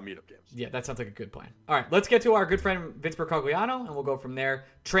talk about meetup games. Yeah, that sounds like a good plan. All right, let's get to our good friend Vince Mercogliano, and we'll go from there.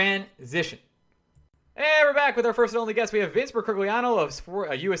 Transition. Hey, we're back with our first and only guest. We have Vince Mercogliano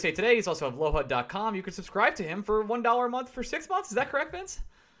of USA Today. He's also of LowHUD.com. You can subscribe to him for $1 a month for 6 months. Is that correct, Vince?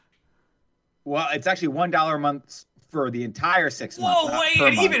 Well, it's actually $1 a month for the entire 6 months. Whoa, wait,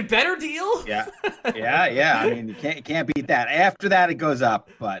 an even better deal? Yeah. I mean, you can't beat that. After that, it goes up,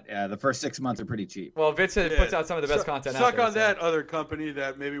 but the first 6 months are pretty cheap. Well, Vince puts out some of the best content out Suck there. on that other company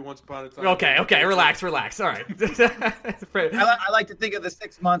that maybe once upon a time. Okay, relax. All right. I like to think of the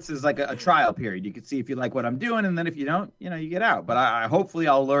 6 months as like a trial period. You can see if you like what I'm doing, and then if you don't, you get out. But hopefully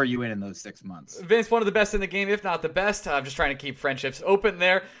I'll lure you in those 6 months. Vince, one of the best in the game, if not the best. I'm just trying to keep friendships open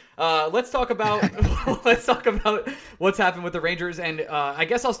there. Let's talk about what's happened with the Rangers, and I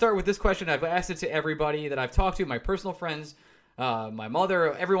guess I'll start with this question. I've asked it to everybody that I've talked to, my personal friends, my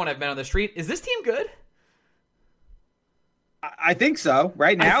mother, everyone I've met on the street. Is this team good? I think so.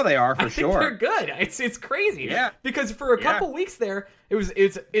 Right now they are for sure. They're good. It's crazy. Yeah. Because for a couple weeks there,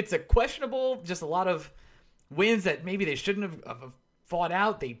 it's a questionable, just a lot of wins that maybe they shouldn't have fought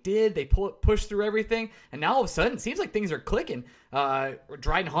out. They did. They pushed through everything, and now all of a sudden, it seems like things are clicking.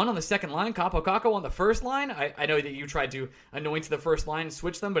 Dryden Hunt on the second line, Capo Caco on the first line. I know that you tried to anoint the first line and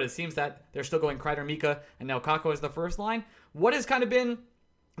switch them, but it seems that they're still going Kreider, Mika, and now Caco is the first line. What has kind of been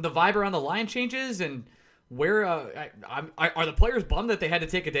the vibe around the line changes, and where are the players bummed that they had to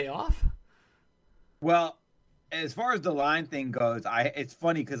take a day off? Well, as far as the line thing goes, it's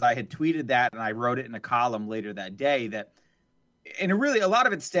funny because I had tweeted that and I wrote it in a column later that day and a lot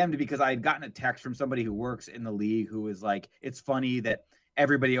of it stemmed because I had gotten a text from somebody who works in the league who was like, it's funny that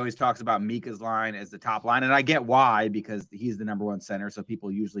everybody always talks about Mika's line as the top line. And I get why, because he's the number one center. So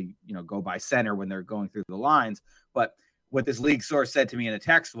people usually, go by center when they're going through the lines. But what this league source said to me in a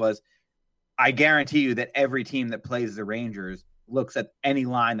text was, I guarantee you that every team that plays the Rangers looks at any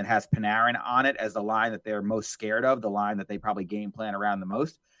line that has Panarin on it as the line that they're most scared of, the line that they probably game plan around the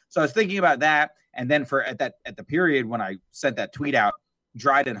most. So I was thinking about that. And then at the period when I sent that tweet out,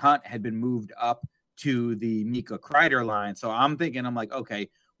 Dryden Hunt had been moved up to the Mika Kreider line. So I'm like, okay,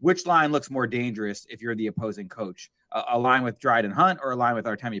 which line looks more dangerous if you're the opposing coach? A line with Dryden Hunt or a line with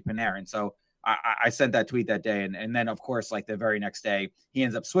Artemi Panarin? So I sent that tweet that day. And then, of course, like the very next day, he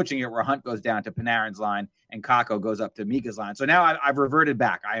ends up switching it where Hunt goes down to Panarin's line and Kako goes up to Mika's line. So now I've reverted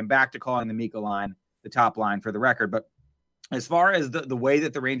back. I am back to calling the Mika line the top line for the record. But as far as the way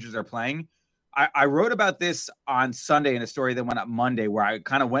that the Rangers are playing, I wrote about this on Sunday in a story that went up Monday where I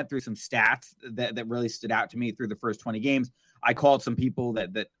kind of went through some stats that really stood out to me through the first 20 games. I called some people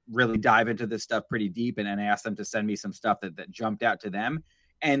that really dive into this stuff pretty deep and asked them to send me some stuff that jumped out to them.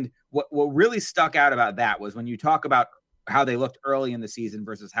 And what really stuck out about that was when you talk about how they looked early in the season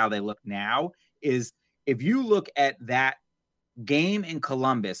versus how they look now is if you look at that game in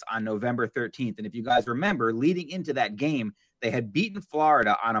Columbus on November 13th, and if you guys remember, leading into that game, they had beaten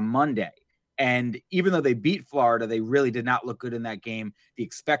Florida on a Monday. And even though they beat Florida, they really did not look good in that game. The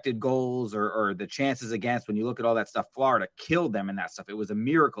expected goals or the chances against, when you look at all that stuff, Florida killed them in that stuff. It was a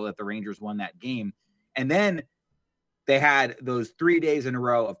miracle that the Rangers won that game. And then they had those 3 days in a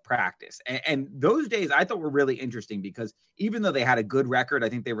row of practice. And those days I thought were really interesting because even though they had a good record, I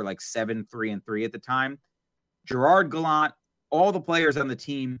think they were like 7-3-3 at the time. Gerard Gallant, all the players on the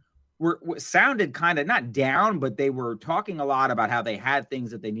team were sounded kind of not down, but they were talking a lot about how they had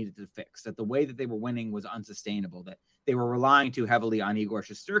things that they needed to fix, that the way that they were winning was unsustainable, that they were relying too heavily on Igor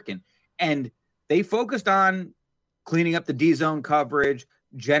Shesterkin. And they focused on cleaning up the D-zone coverage,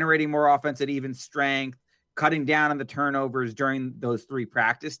 generating more offense at even strength, cutting down on the turnovers during those 3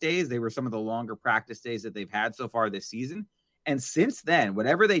 practice days. They were some of the longer practice days that they've had so far this season. And since then,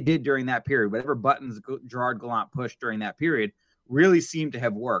 whatever they did during that period, whatever buttons Gerard Gallant pushed during that period really seemed to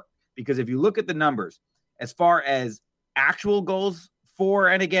have worked. Because if you look at the numbers, as far as actual goals for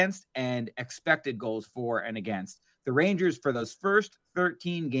and against and expected goals for and against, the Rangers for those first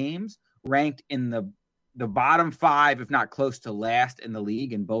 13 games ranked in the bottom 5, if not close to last in the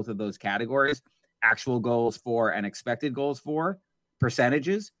league in both of those categories, actual goals for and expected goals for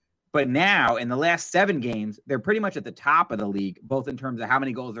percentages. But now in the last 7 games, they're pretty much at the top of the league, both in terms of how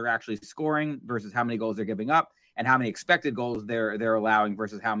many goals they're actually scoring versus how many goals they're giving up, and how many expected goals they're allowing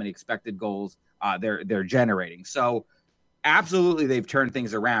versus how many expected goals they're generating. So absolutely, they've turned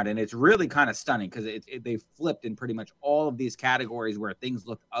things around, and it's really kind of stunning because they've flipped in pretty much all of these categories where things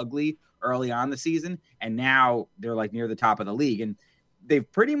looked ugly early on the season, and now they're like near the top of the league. And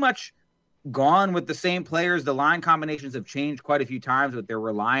they've pretty much gone with the same players. The line combinations have changed quite a few times, but they're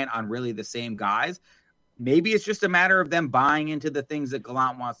reliant on really the same guys. Maybe it's just a matter of them buying into the things that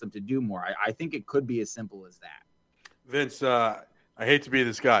Gallant wants them to do more. I think it could be as simple as that. Vince, I hate to be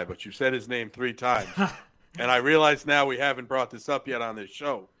this guy, but you said his name 3 times. And I realize now we haven't brought this up yet on this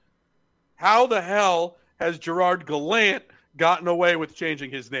show. How the hell has Gerard Gallant gotten away with changing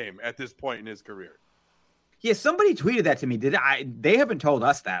his name at this point in his career? Yeah, somebody tweeted that to me. They haven't told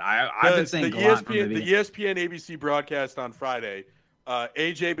us that. I've been saying Gallant from the ESPN ABC broadcast on Friday,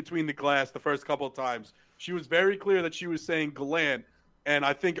 AJ between the glass the first couple of times, she was very clear that she was saying Gallant, and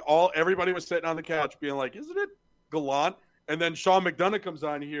I think everybody was sitting on the couch being like, "Isn't it Gallant?" And then Sean McDonough comes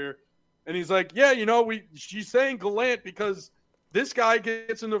on here, and he's like, "Yeah, she's saying Gallant because this guy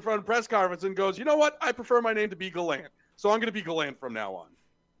gets in the front press conference and goes, you know what? I prefer my name to be Gallant, so I'm going to be Gallant from now on."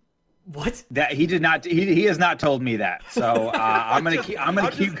 What? That he did not. He has not told me that. So I'm gonna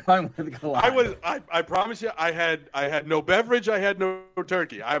keep going with Gallant. I promise you, I had no beverage, I had no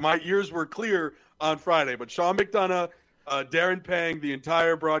turkey. My ears were clear on Friday. But Sean McDonough, Darren Pang, the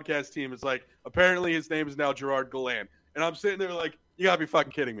entire broadcast team is like, apparently his name is now Gerard Gallant, and I'm sitting there like, you gotta be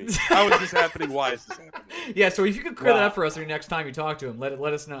fucking kidding me. How is this happening? Why is this happening? Yeah. So if you could clear that up for us next time you talk to him,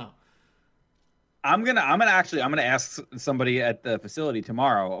 let us know. I'm gonna ask somebody at the facility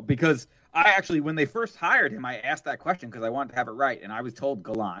tomorrow, because I actually, when they first hired him, I asked that question because I wanted to have it right, and I was told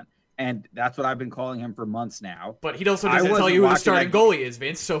Gallant, and that's what I've been calling him for months now. But he also doesn't tell you who the starting goalie is,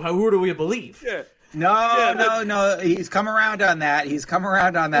 Vince. So who do we believe? Yeah. No. He's come around on that. He's come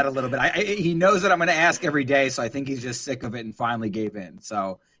around on that a little bit. He knows that I'm going to ask every day, so I think he's just sick of it and finally gave in.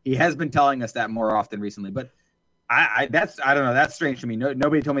 So he has been telling us that more often recently, but. I don't know. That's strange to me.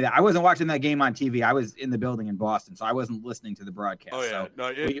 Nobody told me that. I wasn't watching that game on TV. I was in the building in Boston, so I wasn't listening to the broadcast. Oh yeah,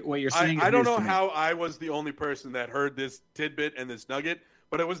 so what you're saying. I don't know how I was the only person that heard this tidbit and this nugget,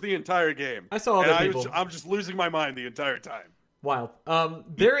 but it was the entire game. I saw other people. I'm just losing my mind the entire time. Wild.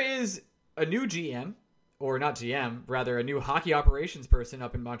 There is a new GM, or not GM, rather a new hockey operations person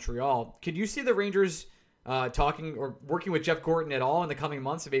up in Montreal. Could you see the Rangers talking or working with Jeff Gorton at all in the coming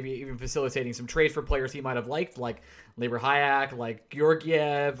months, and maybe even facilitating some trades for players he might have liked, like Labor Hayak, like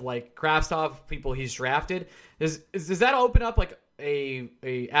Georgiev, like Kravtsov, people he's drafted? Does that open up like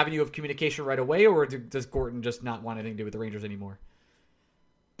a avenue of communication right away, or does Gorton just not want anything to do with the Rangers anymore?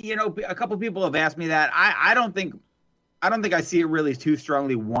 A couple people have asked me that. I don't think I see it really too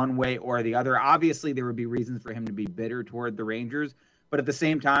strongly one way or the other. Obviously, there would be reasons for him to be bitter toward the Rangers. But at the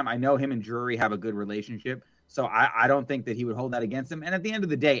same time, I know him and Drury have a good relationship, so I don't think that he would hold that against him. And at the end of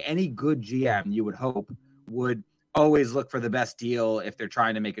the day, any good GM, you would hope, would always look for the best deal if they're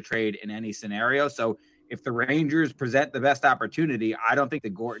trying to make a trade in any scenario. So if the Rangers present the best opportunity, I don't think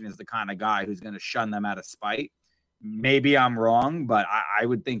that Gorton is the kind of guy who's going to shun them out of spite. Maybe I'm wrong, but I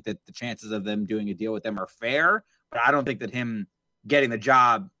would think that the chances of them doing a deal with them are fair. But I don't think that him getting the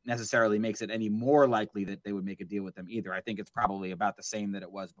job necessarily makes it any more likely that they would make a deal with them either. I think it's probably about the same that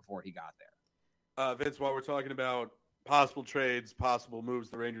it was before he got there. Vince, while we're talking about possible trades, possible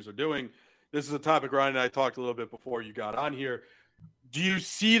moves the Rangers are doing, this is a topic Ryan and I talked a little bit before you got on here. Do you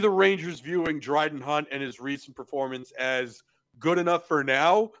see the Rangers viewing Dryden Hunt and his recent performance as good enough for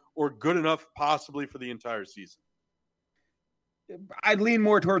now, or good enough possibly for the entire season? I'd lean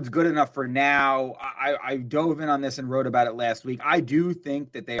more towards good enough for now. I dove in on this and wrote about it last week. I do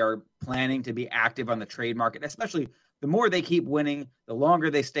think that they are planning to be active on the trade market, especially the more they keep winning, the longer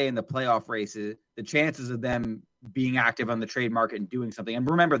they stay in the playoff races, the chances of them being active on the trade market and doing something. And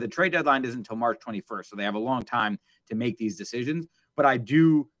remember, the trade deadline isn't until March 21st, so they have a long time to make these decisions. But I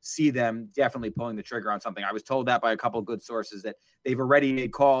do see them definitely pulling the trigger on something. I was told that by a couple of good sources, that they've already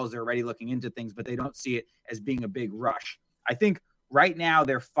made calls, they're already looking into things, but they don't see it as being a big rush. I think right now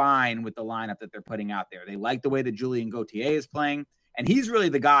they're fine with the lineup that they're putting out there. They like the way that Julien Gauthier is playing, and he's really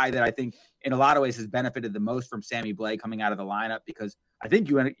the guy that I think in a lot of ways has benefited the most from Sammy Blais coming out of the lineup, because I think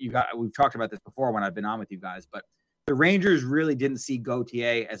we've talked about this before when I've been on with you guys, but the Rangers really didn't see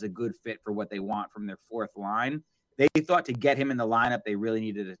Gauthier as a good fit for what they want from their fourth line. They thought to get him in the lineup, they really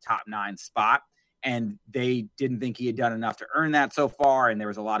needed a top 9 spot, and they didn't think he had done enough to earn that so far, and there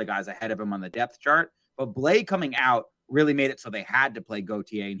was a lot of guys ahead of him on the depth chart. But Blais coming out really made it so they had to play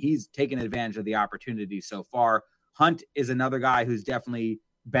Gauthier, and he's taken advantage of the opportunity so far. Hunt is another guy who's definitely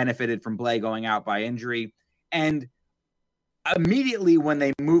benefited from Blais going out by injury. And immediately when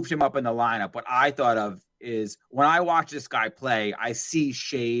they moved him up in the lineup, what I thought of is, when I watch this guy play, I see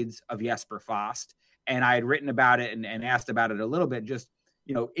shades of Jesper Fast. And I had written about it and asked about it a little bit. Just,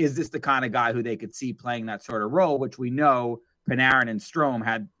 is this the kind of guy who they could see playing that sort of role, which we know Panarin and Strome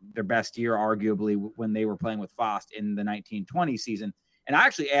had their best year, arguably, when they were playing with Fast in the 1920 season. And I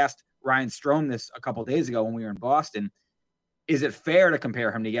actually asked Ryan Strome this a couple of days ago when we were in Boston. Is it fair to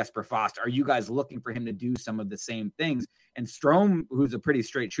compare him to Jesper Fast? Are you guys looking for him to do some of the same things? And Strome, who's a pretty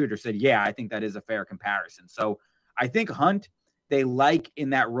straight shooter, said, yeah, I think that is a fair comparison. So I think Hunt they like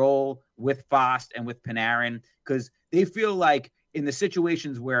in that role with Fost and with Panarin, because they feel like in the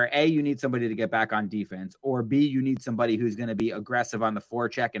situations where A, you need somebody to get back on defense, or B, you need somebody who's going to be aggressive on the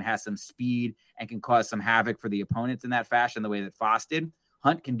forecheck and has some speed and can cause some havoc for the opponents in that fashion, the way that Fost did.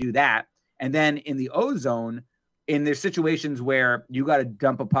 Hunt can do that. And then in the O zone, in there's situations where you got to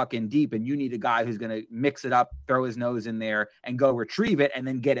dump a puck in deep and you need a guy who's going to mix it up, throw his nose in there and go retrieve it and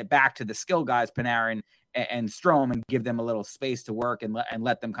then get it back to the skill guys, Panarin and Strome, and give them a little space to work and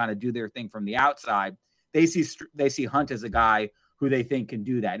let them kind of do their thing from the outside. They see Hunt as a guy who they think can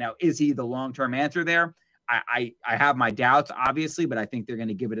do that. Now, is he the long-term answer there? I have my doubts, obviously, but I think they're going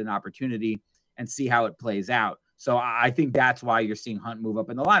to give it an opportunity and see how it plays out. So I think that's why you're seeing Hunt move up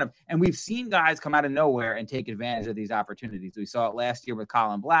in the lineup. And we've seen guys come out of nowhere and take advantage of these opportunities. We saw it last year with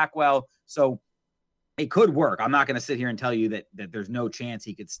Colin Blackwell. So it could work. I'm not going to sit here and tell you that there's no chance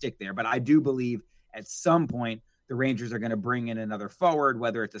he could stick there. But I do believe at some point the Rangers are going to bring in another forward,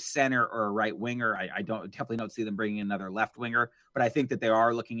 whether it's a center or a right winger. I definitely don't see them bringing in another left winger. But I think that they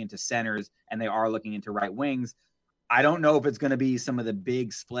are looking into centers and they are looking into right wings. I don't know if it's going to be some of the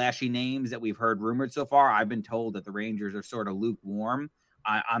big splashy names that we've heard rumored so far. I've been told that the Rangers are sort of lukewarm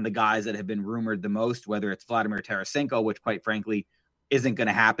on the guys that have been rumored the most, whether it's Vladimir Tarasenko, which quite frankly isn't going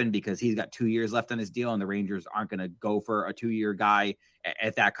to happen because he's got 2 years left on his deal and the Rangers aren't going to go for a 2-year guy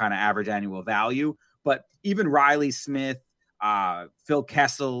at that kind of average annual value. But even Riley Smith, Phil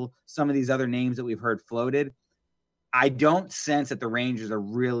Kessel, some of these other names that we've heard floated, I don't sense that the Rangers are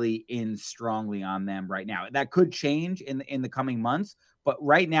really in strongly on them right now. That could change in the coming months, but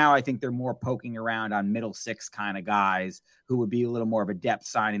right now I think they're more poking around on middle six kind of guys who would be a little more of a depth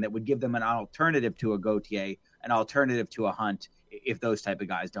signing that would give them an alternative to a Gauthier, an alternative to a Hunt if those type of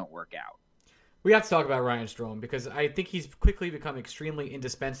guys don't work out. We have to talk about Ryan Strome because I think he's quickly become extremely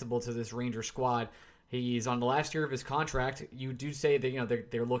indispensable to this Ranger squad. He's on the last year of his contract. You do say that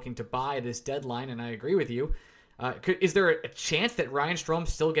they're looking to buy this deadline, and I agree with you. Is there a chance that Ryan Strome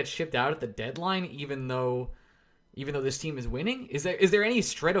still gets shipped out at the deadline, even though this team is winning? Is there any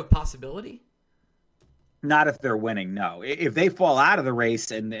shred of possibility? Not if they're winning, no. If they fall out of the race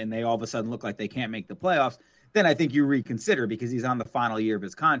and they all of a sudden look like they can't make the playoffs, then I think you reconsider because he's on the final year of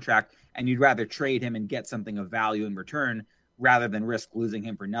his contract and you'd rather trade him and get something of value in return rather than risk losing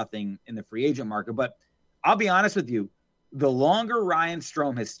him for nothing in the free agent market. But I'll be honest with you, the longer Ryan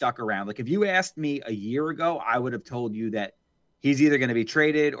Strome has stuck around, like if you asked me a year ago, I would have told you that he's either going to be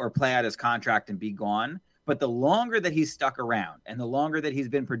traded or play out his contract and be gone. But the longer that he's stuck around and the longer that he's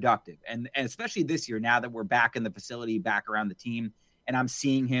been productive, and especially this year, now that we're back in the facility, back around the team, and I'm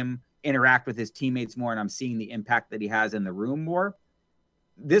seeing him interact with his teammates more and I'm seeing the impact that he has in the room more,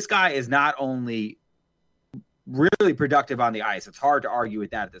 this guy is not only really productive on the ice. It's hard to argue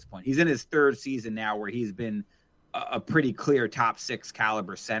with that at this point. He's in his third season now where he's been a pretty clear top 6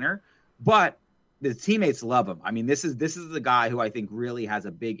 caliber center, but the teammates love him. I mean, this is the guy who I think really has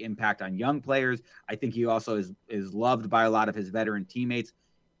a big impact on young players. I think he also is loved by a lot of his veteran teammates.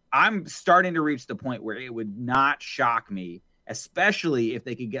 I'm starting to reach the point where it would not shock me, especially if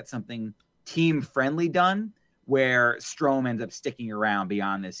they could get something team friendly done where Strome ends up sticking around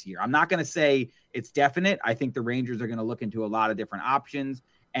beyond this year. I'm not going to say it's definite. I think the Rangers are going to look into a lot of different options.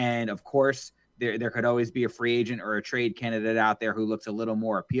 And of course, there could always be a free agent or a trade candidate out there who looks a little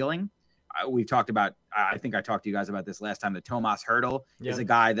more appealing. We've talked about, I think I talked to you guys about this last time, that Tomas Hertl is a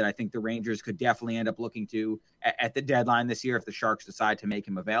guy that I think the Rangers could definitely end up looking to at the deadline this year if the Sharks decide to make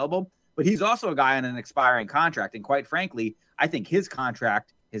him available. But he's also a guy on an expiring contract. And quite frankly, I think his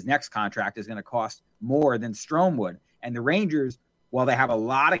next contract is going to cost more than Strome would. And the Rangers, while they have a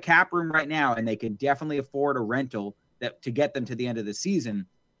lot of cap room right now and they can definitely afford a rental to get them to the end of the season,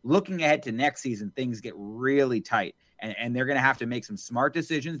 looking ahead to next season, things get really tight. And they're going to have to make some smart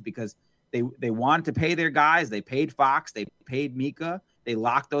decisions because they want to pay their guys. They paid Fox. They paid Mika. They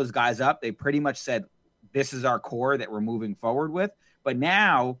locked those guys up. They pretty much said, this is our core that we're moving forward with. But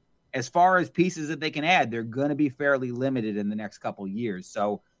now, as far as pieces that they can add, they're going to be fairly limited in the next couple of years.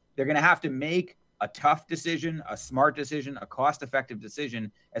 So they're going to have to make a tough decision, a smart decision, a cost-effective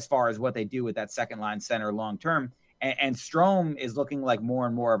decision as far as what they do with that second-line center long-term. And Strome is looking like more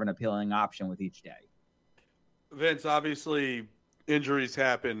and more of an appealing option with each day. Vince, obviously injuries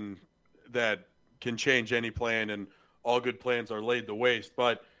happen that can change any plan, and all good plans are laid to waste.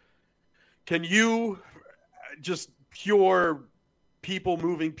 But can you just pure people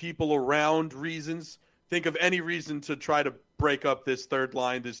moving people around reasons think of any reason to try to break up this third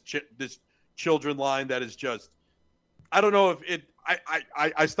line, this children line that is just, I don't know if it,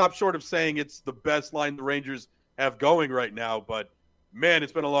 I stopped short of saying it's the best line the Rangers have going right now, but man,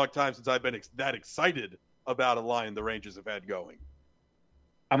 it's been a long time since I've been that excited about a line the Rangers have had going.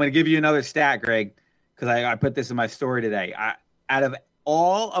 I'm going to give you another stat, Greg, because I put this in my story today. Out of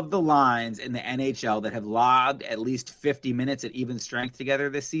all of the lines in the NHL that have logged at least 50 minutes at even strength together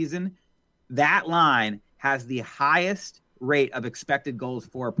this season, that line has the highest rate of expected goals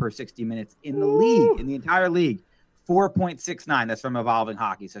for per 60 minutes in the league, in the entire league. 4.69. That's from Evolving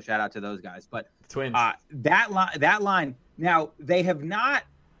Hockey. So shout out to those guys. But Twins. That line. Now they have not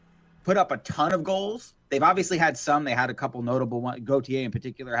put up a ton of goals. They've obviously had some. They had a couple notable ones. Gauthier in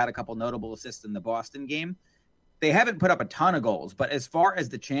particular had a couple notable assists in the Boston game. They haven't put up a ton of goals, but as far as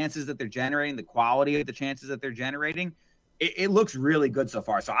the chances that they're generating, the quality of the chances that they're generating, it looks really good so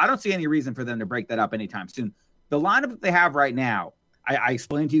far. So I don't see any reason for them to break that up anytime soon. The lineup that they have right now, I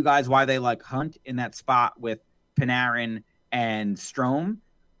explained to you guys why they like Hunt in that spot with Panarin and Strome.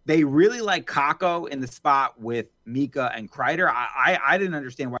 They really like Kakko in the spot with Mika and Kreider. I didn't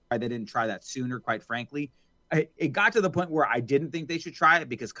understand why they didn't try that sooner, quite frankly. It got to the point where I didn't think they should try it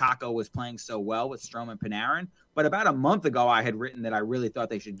because Kakko was playing so well with Strome and Panarin. But about a month ago, I had written that I really thought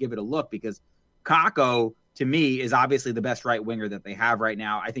they should give it a look because Kakko, to me, is obviously the best right winger that they have right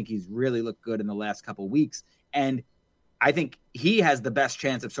now. I think he's really looked good in the last couple of weeks. And I think he has the best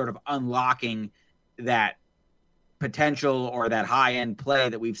chance of sort of unlocking that potential or that high-end play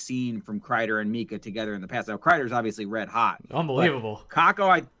that we've seen from Kreider and Mika together in the past. Now, Kreider's obviously red hot. Unbelievable.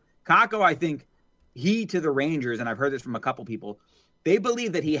 Kakko, I think he to the Rangers, and I've heard this from a couple people, they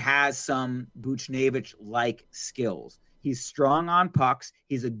believe that he has some Buchnevich-like skills. He's strong on pucks.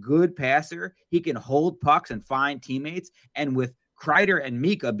 He's a good passer. He can hold pucks and find teammates. And with Kreider and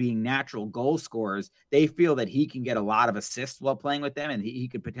Mika being natural goal scorers, they feel that he can get a lot of assists while playing with them, and he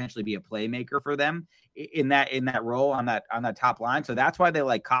could potentially be a playmaker for them in that role on that top line. So that's why they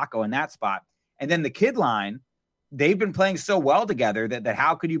like Kakko in that spot. And then the kid line, they've been playing so well together that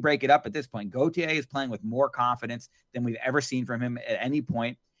how could you break it up at this point? Gauthier is playing with more confidence than we've ever seen from him at any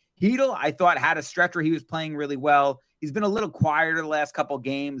point. Hedl, I thought, had a stretch where he was playing really well. He's been a little quieter the last couple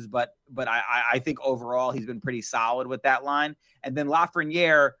games, but I think overall he's been pretty solid with that line. And then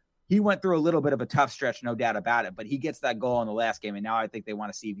Lafreniere, he went through a little bit of a tough stretch, no doubt about it, but he gets that goal in the last game, and now I think they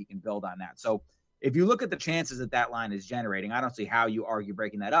want to see if he can build on that. So if you look at the chances that line is generating, I don't see how you argue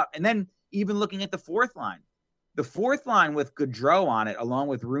breaking that up. And then even looking at the fourth line with Gaudreau on it, along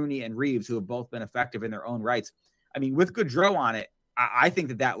with Rooney and Reeves, who have both been effective in their own rights. I mean, with Gaudreau on it, I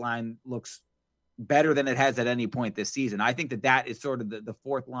think that line looks better than it has at any point this season. I think that is sort of the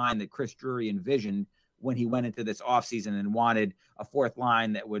fourth line that Chris Drury envisioned when he went into this offseason and wanted a fourth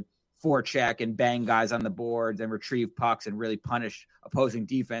line that would forecheck and bang guys on the boards and retrieve pucks and really punish opposing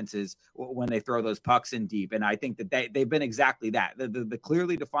defenses when they throw those pucks in deep. And I think that they've been exactly that. The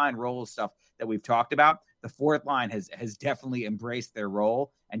clearly defined role stuff that we've talked about, the fourth line has definitely embraced their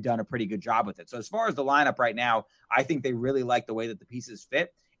role and done a pretty good job with it. So as far as the lineup right now, I think they really like the way that the pieces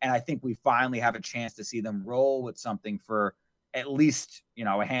fit. And I think we finally have a chance to see them roll with something for at least,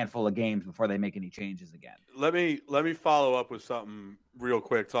 a handful of games before they make any changes again. Let me follow up with something real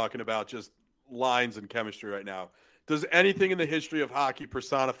quick, talking about just lines and chemistry right now. Does anything in the history of hockey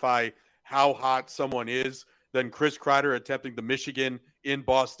personify how hot someone is than Chris Kreider attempting the Michigan in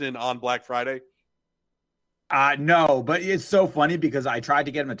Boston on Black Friday? No, but it's so funny because I tried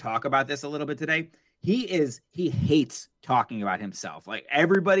to get him to talk about this a little bit today. He hates talking about himself, like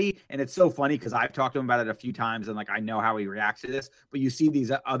everybody. And it's so funny because I've talked to him about it a few times and I know how he reacts to this, but you see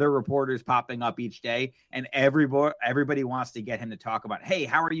these other reporters popping up each day and everybody wants to get him to talk about, hey,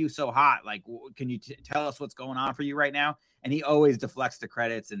 how are you so hot? Like, can you tell us what's going on for you right now? And he always deflects the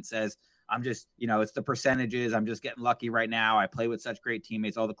credits and says, I'm just, it's the percentages. I'm just getting lucky right now. I play with such great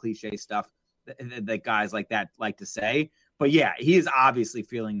teammates, all the cliche stuff that guys like that like to say. But yeah, he is obviously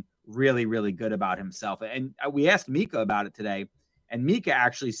feeling really, really good about himself. And we asked Mika about it today, and Mika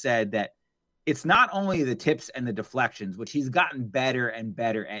actually said that it's not only the tips and the deflections, which he's gotten better and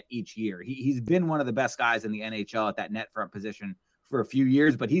better at each year. He's been one of the best guys in the NHL at that net front position for a few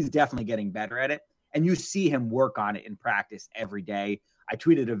years, but he's definitely getting better at it. And you see him work on it in practice every day. I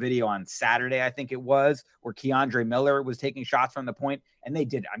tweeted a video on Saturday, I think it was, where Keandre Miller was taking shots from the point, and they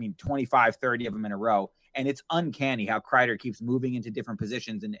did, 25, 30 of them in a row. And it's uncanny how Kreider keeps moving into different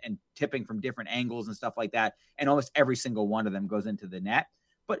positions and tipping from different angles and stuff like that. And almost every single one of them goes into the net.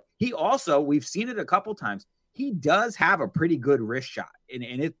 But he also, we've seen it a couple times, he does have a pretty good wrist shot.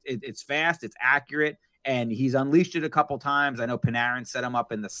 And it's fast, it's accurate, and he's unleashed it a couple times. I know Panarin set him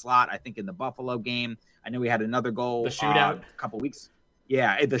up in the slot, I think in the Buffalo game. I know he had another goal. The shootout. A couple weeks.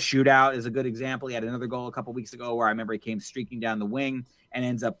 Yeah, the shootout is a good example. He had another goal a couple weeks ago where I remember he came streaking down the wing and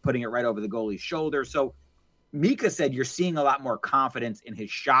ends up putting it right over the goalie's shoulder. So Mika said you're seeing a lot more confidence in his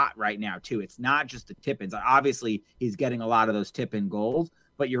shot right now, too. It's not just the tip-ins. Obviously, he's getting a lot of those tip-in goals,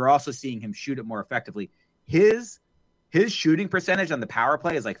 but you're also seeing him shoot it more effectively. His shooting percentage on the power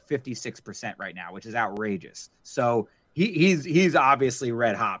play is like 56% right now, which is outrageous. So he's obviously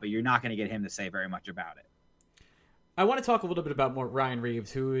red hot, but you're not going to get him to say very much about it. I want to talk a little bit about more Ryan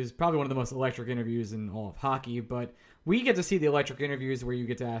Reeves, who is probably one of the most electric interviews in all of hockey, but we get to see the electric interviews where you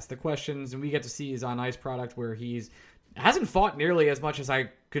get to ask the questions, and we get to see his on-ice product where hasn't fought nearly as much as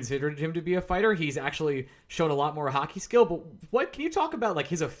I considered him to be a fighter. He's actually shown a lot more hockey skill, but what can you talk about, like,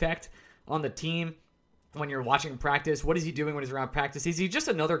 his effect on the team when you're watching practice? What is he doing when he's around practice? Is he just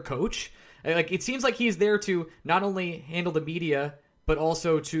another coach? Like, it seems like he's there to not only handle the media, but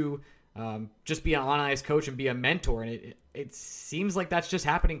also to just be an on-ice coach and be a mentor. And it seems like that's just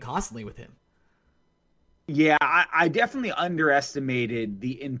happening constantly with him. Yeah, I definitely underestimated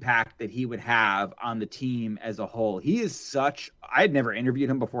the impact that he would have on the team as a whole. I had never interviewed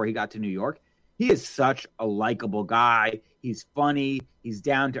him before he got to New York. He is such a likable guy. He's funny. He's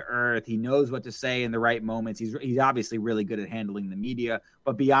down to earth. He knows what to say in the right moments. He's obviously really good at handling the media.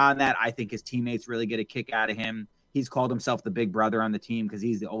 But beyond that, I think his teammates really get a kick out of him. He's called himself the big brother on the team because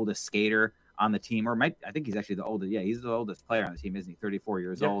he's the oldest skater on the team. I think he's actually the oldest. Yeah, he's the oldest player on the team, isn't he? 34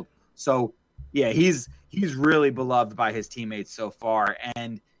 years old. So, yeah, he's really beloved by his teammates so far.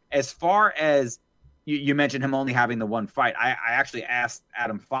 And as far as you mentioned him only having the one fight, I actually asked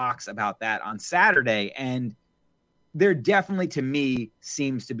Adam Fox about that on Saturday, and there definitely, to me,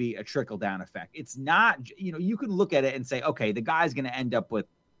 seems to be a trickle-down effect. It's not, you can look at it and say, okay, the guy's going to end up with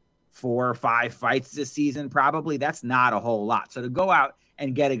 4 or 5 fights this season, probably. That's not a whole lot. So to go out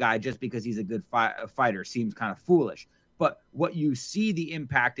and get a guy just because he's a good fighter seems kind of foolish. But what you see the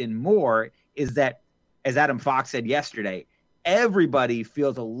impact in more is that, as Adam Fox said yesterday, everybody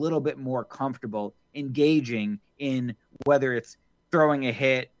feels a little bit more comfortable engaging in whether it's throwing a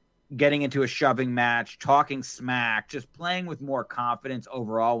hit, getting into a shoving match, talking smack, just playing with more confidence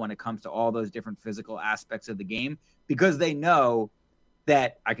overall when it comes to all those different physical aspects of the game, because they know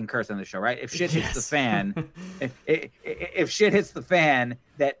that I can curse on the show, right? If shit hits the fan, if shit hits the fan,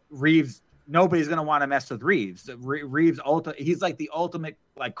 that Reeves, nobody's going to want to mess with Reeves. Reeves, he's like the ultimate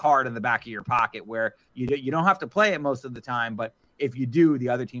like card in the back of your pocket where you don't have to play it most of the time, but if you do, the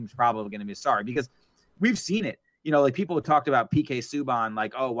other team's probably going to be sorry, because we've seen it. Like people talked about PK Subban,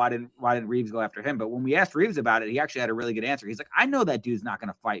 like, oh, why didn't Reeves go after him? But when we asked Reeves about it, he actually had a really good answer. He's like, I know that dude's not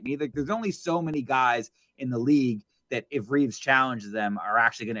going to fight me. Like, there's only so many guys in the league that if Reeves challenges them are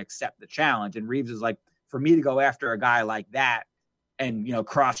actually going to accept the challenge. And Reeves is like, for me to go after a guy like that and,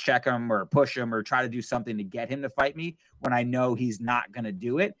 cross-check him or push him or try to do something to get him to fight me when I know he's not going to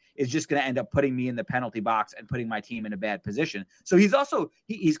do it, is just going to end up putting me in the penalty box and putting my team in a bad position. So he's also,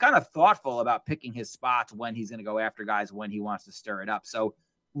 he's kind of thoughtful about picking his spots when he's going to go after guys, when he wants to stir it up. So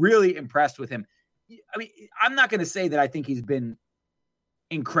really impressed with him. I mean, I'm not going to say that I think he's been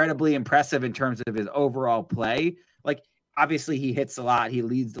incredibly impressive in terms of his overall play. Like, obviously he hits a lot. He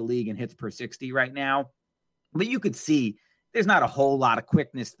leads the league in hits per 60 right now, but you could see there's not a whole lot of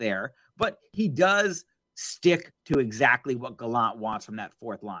quickness there, but he does stick to exactly what Gallant wants from that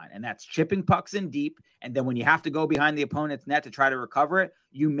fourth line. And that's chipping pucks in deep. And then when you have to go behind the opponent's net to try to recover it,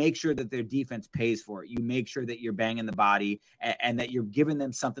 you make sure that their defense pays for it. You make sure that you're banging the body and that you're giving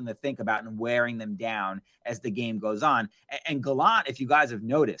them something to think about and wearing them down as the game goes on. And Gallant, if you guys have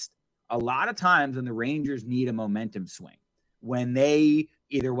noticed, a lot of times when the Rangers need a momentum swing, when they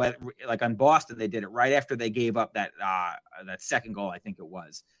either went, like on Boston, they did it right after they gave up that second goal, I think it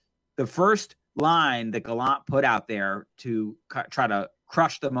was. The first line that Gallant put out there to try to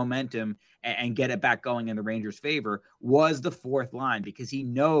crush the momentum and get it back going in the Rangers' favor was the fourth line, because he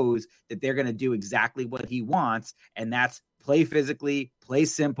knows that they're going to do exactly what he wants, and that's play physically, play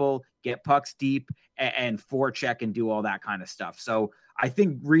simple, get pucks deep, and forecheck and do all that kind of stuff. So I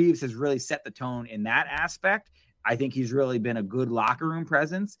think Reeves has really set the tone in that aspect. I think he's really been a good locker room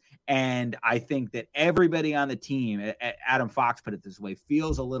presence. And I think that everybody on the team, Adam Fox put it this way,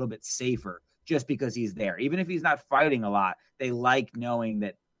 feels a little bit safer just because he's there. Even if he's not fighting a lot, they like knowing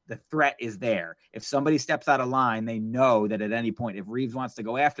that the threat is there. If somebody steps out of line, they know that at any point, if Reeves wants to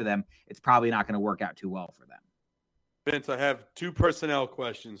go after them, it's probably not going to work out too well for them. Vince, I have 2 personnel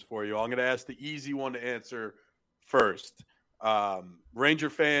questions for you. I'm going to ask the easy one to answer first.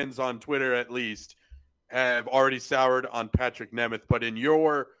 Ranger fans on Twitter, at least, have already soured on Patrick Nemeth, but in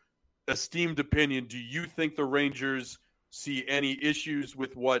your esteemed opinion, do you think the Rangers see any issues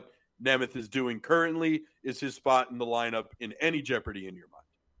with what Nemeth is doing currently? Is his spot in the lineup in any jeopardy in your mind?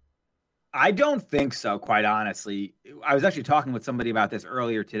 I don't think so, quite honestly. I was actually talking with somebody about this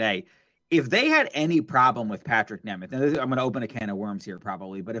earlier today. if they had any problem with Patrick Nemeth, and I'm going to open a can of worms here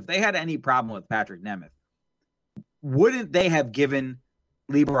probably, but if they had any problem with Patrick Nemeth, wouldn't they have given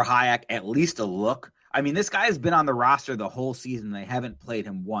Libor Hayek at least a look? I mean, this guy has been on the roster the whole season. They haven't played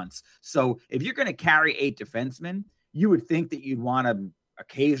him once. So if you're going to carry 8 defensemen, you would think that you'd want to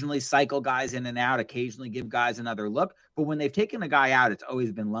occasionally cycle guys in and out, occasionally give guys another look. But when they've taken a guy out, it's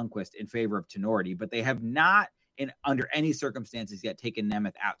always been Lundqvist in favor of Tenorti. But they have not, under any circumstances, yet taken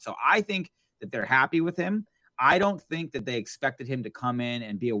Nemeth out. So I think that they're happy with him. I don't think that they expected him to come in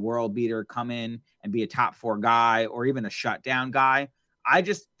and be a world beater, come in and be a top 4 guy or even a shutdown guy. I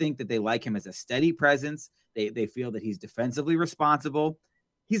just think that they like him as a steady presence. They feel that he's defensively responsible.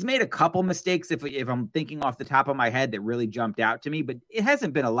 He's made a couple mistakes, if I'm thinking off the top of my head, that really jumped out to me, but it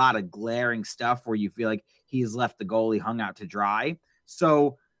hasn't been a lot of glaring stuff where you feel like he's left the goalie hung out to dry.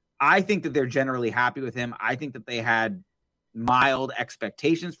 So I think that they're generally happy with him. I think that they had mild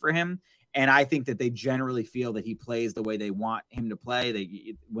expectations for him. And I think that they generally feel that he plays the way they want him to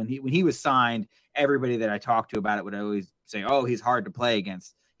play. When he was signed, everybody that I talked to about it would always say, oh, he's hard to play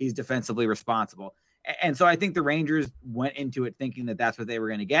against. He's defensively responsible. And so I think the Rangers went into it thinking that that's what they were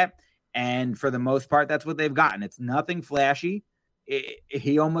going to get. And for the most part, that's what they've gotten. It's nothing flashy.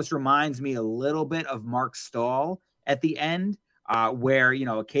 He almost reminds me a little bit of Mark Stahl at the end, where,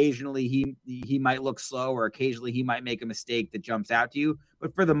 occasionally he might look slow or occasionally he might make a mistake that jumps out to you.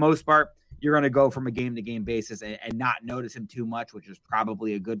 But for the most part, you're going to go from a game-to-game basis and not notice him too much, which is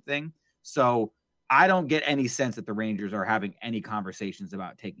probably a good thing. So I don't get any sense that the Rangers are having any conversations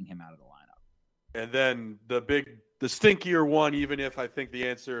about taking him out of the lineup. And then the stinkier one, even if I think the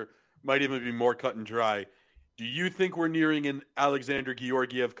answer might even be more cut and dry, do you think we're nearing an Alexander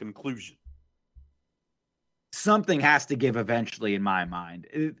Georgiev conclusion? Something has to give eventually in my mind.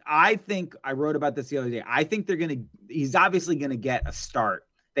 I think I wrote about this the other day. I think he's obviously going to get a start.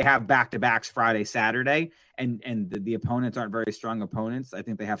 They have back-to-backs Friday, Saturday, and the opponents aren't very strong opponents. I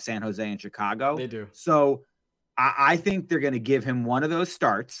think they have San Jose and Chicago. They do. So I think they're going to give him one of those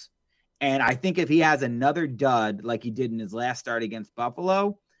starts. And I think if he has another dud like he did in his last start against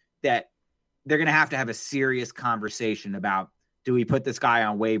Buffalo, that they're going to have a serious conversation about, do we put this guy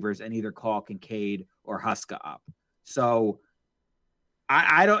on waivers and either call Kincaid or Huska up? So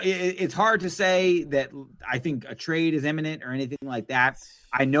I don't, it's hard to say that I think a trade is imminent or anything like that.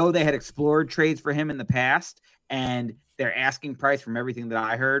 I know they had explored trades for him in the past, and their asking price, from everything that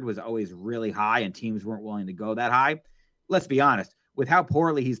I heard, was always really high and teams weren't willing to go that high. Let's be honest, with how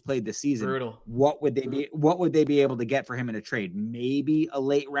poorly he's played this season, brutal. What would they be able to get for him in a trade? Maybe a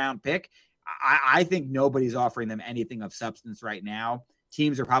late round pick. I think nobody's offering them anything of substance right now.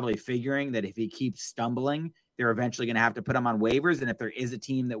 Teams are probably figuring that if he keeps stumbling, they're eventually going to have to put him on waivers. And if there is a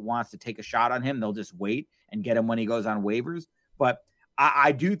team that wants to take a shot on him, they'll just wait and get him when he goes on waivers. But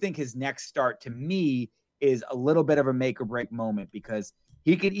I do think his next start, to me, is a little bit of a make or break moment, because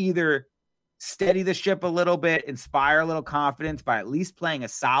he could either steady the ship a little bit, inspire a little confidence by at least playing a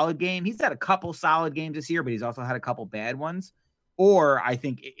solid game. He's had a couple solid games this year, but he's also had a couple bad ones. Or I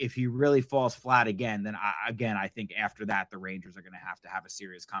think if he really falls flat again, then I think after that, the Rangers are going to have a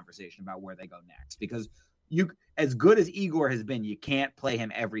serious conversation about where they go next. Because as good as Igor has been, you can't play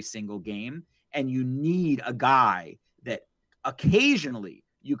him every single game. And you need a guy that occasionally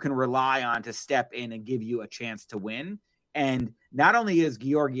you can rely on to step in and give you a chance to win. And not only has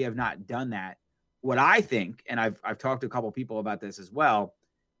Georgiev not done that, what I think, and I've talked to a couple of people about this as well,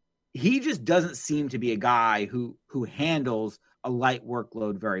 he just doesn't seem to be a guy who handles a light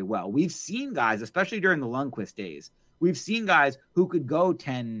workload very well. We've seen guys, especially during the Lundqvist days, we've seen guys who could go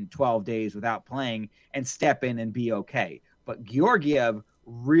 10, 12 days without playing and step in and be okay. But Georgiev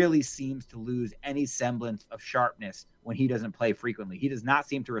really seems to lose any semblance of sharpness when he doesn't play frequently. He does not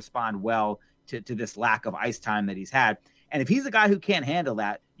seem to respond well to this lack of ice time that he's had. And if he's a guy who can't handle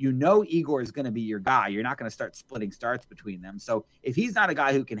that, Igor is going to be your guy. You're not going to start splitting starts between them. So if he's not a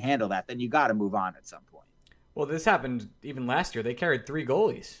guy who can handle that, then you got to move on at some point. Well, this happened even last year. They carried 3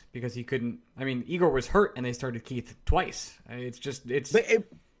 goalies because he couldn't. I mean, Igor was hurt, and they started Keith twice.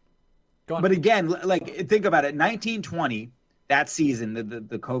 But again, like, think about it. 1920, that season,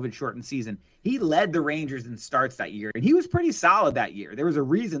 the COVID-shortened season, he led the Rangers in starts that year, and he was pretty solid that year. There was a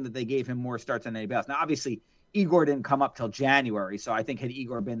reason that they gave him more starts than anybody else. Now, obviously, Igor didn't come up till January, so I think had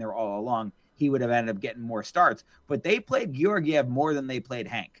Igor been there all along, he would have ended up getting more starts. But they played Georgiev more than they played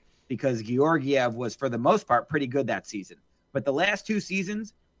Hank, because Georgiev was, for the most part, pretty good that season. But the last 2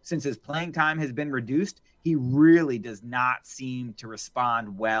 seasons, since his playing time has been reduced, he really does not seem to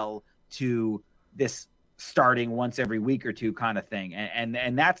respond well to this starting once every week or two kind of thing.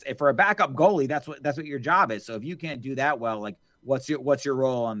 And that's, for a backup goalie, that's what your job is. So if you can't do that well, like, what's your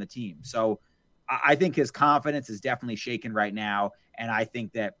role on the team? So I think his confidence is definitely shaken right now. And I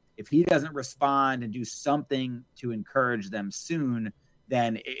think that if he doesn't respond and do something to encourage them soon,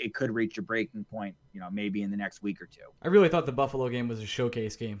 then it could reach a breaking point, maybe in the next week or two. I really thought the Buffalo game was a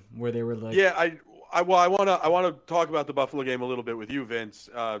showcase game where they were like, yeah, I want to talk about the Buffalo game a little bit with you, Vince.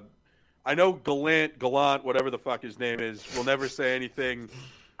 I know Gallant, whatever the fuck his name is, will never say anything.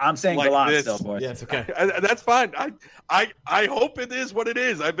 I'm saying like Gallant this. still, boys. Yes, okay. That's fine. I hope it is what it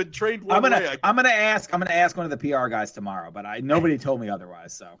is. I've been trained one way. I'm gonna ask one of the PR guys tomorrow, but nobody told me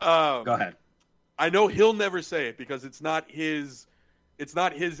otherwise. So go ahead. I know he'll never say it because it's not his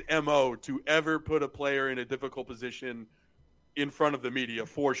MO to ever put a player in a difficult position in front of the media,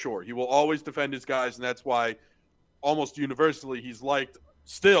 for sure. He will always defend his guys, and that's why almost universally he's liked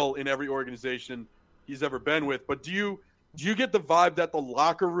still in every organization he's ever been with. But do you get the vibe that the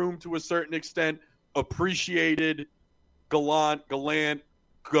locker room, to a certain extent, appreciated Gallant,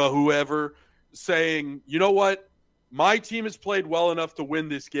 whoever, saying, you know what, my team has played well enough to win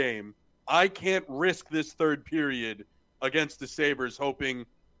this game. I can't risk this third period against the Sabres hoping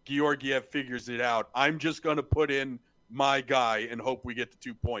Georgiev figures it out. I'm just going to put in my guy and hope we get the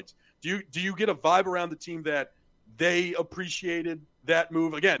 2 points. Do you get a vibe around the team that they appreciated that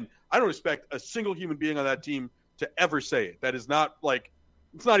move? Again, I don't expect a single human being on that team to ever say it. That is not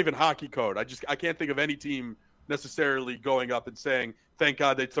it's not even hockey code. I can't think of any team necessarily going up and saying, thank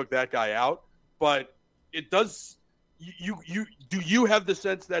God they took that guy out. But it does, do you have the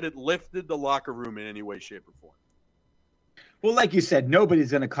sense that it lifted the locker room in any way, shape, or form? Well, like you said,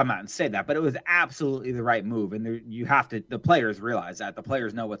 nobody's going to come out and say that, but it was absolutely the right move. And the players realize that. The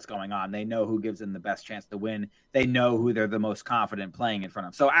players know what's going on. They know who gives them the best chance to win. They know who they're the most confident playing in front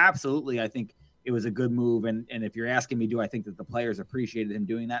of. So absolutely, I think it was a good move. And if you're asking me, do I think that the players appreciated him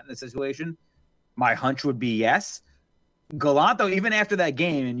doing that in the situation? My hunch would be yes. Gallant, though, even after that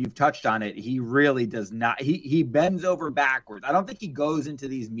game, and you've touched on it, he really does not. He bends over backwards. I don't think he goes into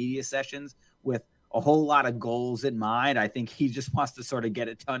these media sessions with a whole lot of goals in mind. I think he just wants to sort of get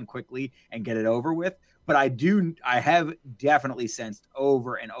it done quickly and get it over with. But I have definitely sensed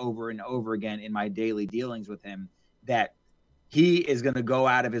over and over and over again in my daily dealings with him that he is going to go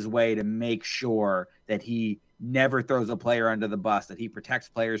out of his way to make sure that he never throws a player under the bus, that he protects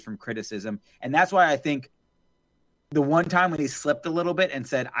players from criticism. And that's why I think the one time when he slipped a little bit and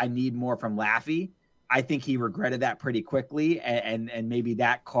said, I need more from Laffy, I think he regretted that pretty quickly, and maybe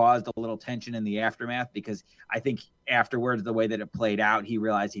that caused a little tension in the aftermath, because I think afterwards, the way that it played out, he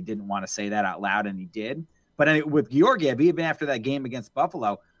realized he didn't want to say that out loud, and he did. But with Georgiev, even after that game against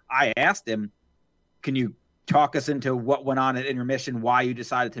Buffalo, I asked him, can you talk us into what went on at intermission, why you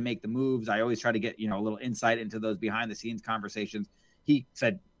decided to make the moves? I always try to get a little insight into those behind-the-scenes conversations. He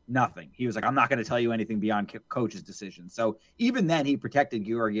said nothing. He was like, I'm not going to tell you anything beyond coach's decision. So even then, he protected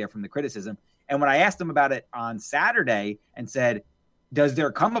Georgiev from the criticism. And when I asked him about it on Saturday and said, does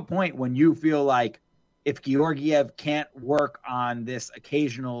there come a point when you feel like if Georgiev can't work on this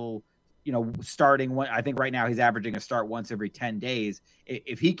occasional, starting one, I think right now he's averaging a start once every 10 days.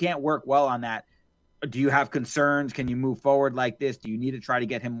 If he can't work well on that, do you have concerns? Can you move forward like this? Do you need to try to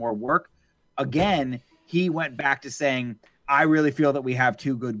get him more work? Again, he went back to saying, I really feel that we have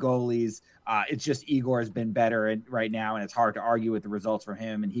two good goalies. It's just Igor has been better right now, and it's hard to argue with the results from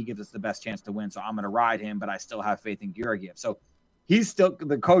him, and he gives us the best chance to win, so I'm going to ride him, but I still have faith in Georgiev. So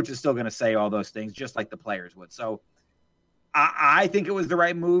the coach is still going to say all those things, just like the players would. So I think it was the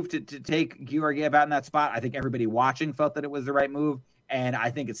right move to take Georgiev out in that spot. I think everybody watching felt that it was the right move, and I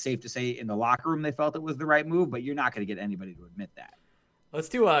think it's safe to say in the locker room they felt it was the right move, but you're not going to get anybody to admit that. Let's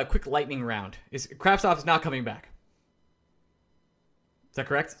do a quick lightning round. Kravtsov is not coming back. Is that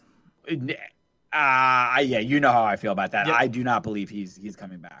correct? Yeah, you know how I feel about that. Yep. I do not believe he's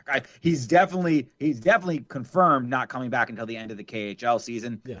coming back. He's definitely confirmed not coming back until the end of the KHL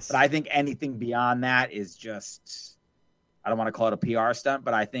season. Yes. But I think anything beyond that is just, I don't want to call it a PR stunt,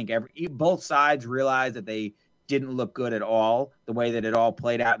 but I think both sides realized that they didn't look good at all, the way that it all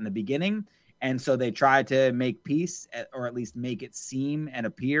played out in the beginning. And so they tried to make peace, or at least make it seem and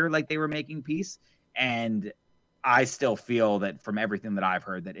appear like they were making peace. And I still feel that from everything that I've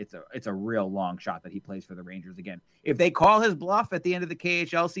heard that it's a real long shot that he plays for the Rangers again. If they call his bluff at the end of the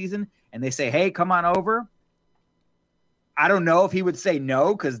KHL season and they say, hey, come on over, I don't know if he would say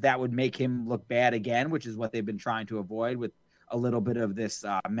no, because that would make him look bad again, which is what they've been trying to avoid with a little bit of this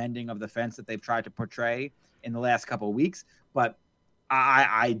mending of the fence that they've tried to portray in the last couple of weeks. But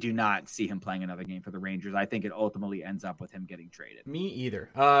I do not see him playing another game for the Rangers. I think it ultimately ends up with him getting traded. Me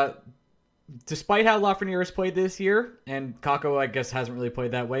either. despite how Lafreniere has played this year, and Kakko, I guess, hasn't really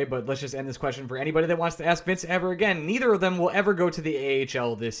played that way, but let's just end this question for anybody that wants to ask Vince ever again. Neither of them will ever go to the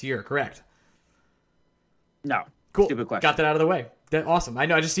AHL this year, correct? No. Cool. Stupid question. Got that out of the way. Awesome. I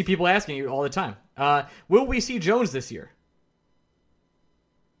know. I just see people asking you all the time. Will we see Jones this year?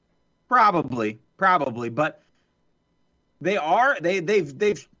 Probably, but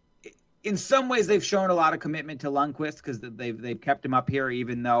they've in some ways they've shown a lot of commitment to Lundqvist because they've kept him up here,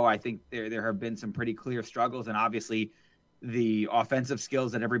 even though I think there have been some pretty clear struggles, and obviously the offensive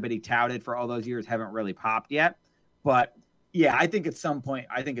skills that everybody touted for all those years haven't really popped yet. But yeah, I think at some point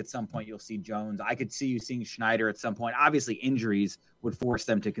you'll see Jones. I could see you seeing Schneider at some point. Obviously, injuries would force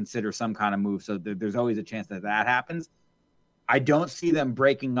them to consider some kind of move, so there's always a chance that happens. I don't see them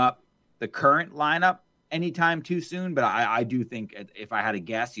breaking up the current lineup anytime too soon, but I do think if I had a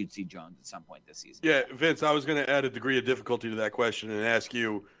guess, you'd see Jones at some point this season. Yeah, Vince, I was going to add a degree of difficulty to that question and ask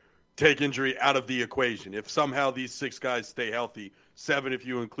you, take injury out of the equation. If somehow these 6 guys stay healthy, 7 if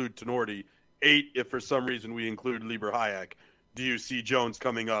you include Tenorti, 8 if for some reason we include Lieber Hayek, do you see Jones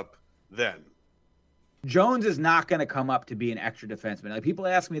coming up then? Jones is not going to come up to be an extra defenseman. Like, people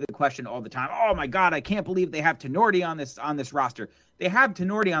ask me the question all the time. Oh my God, I can't believe they have Tenorti on this roster. They have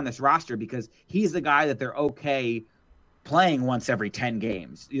Tenorti on this roster because he's the guy that they're okay playing once every 10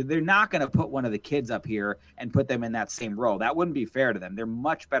 games. They're not going to put one of the kids up here and put them in that same role. That wouldn't be fair to them. They're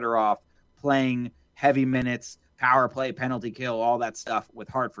much better off playing heavy minutes, power play, penalty kill, all that stuff with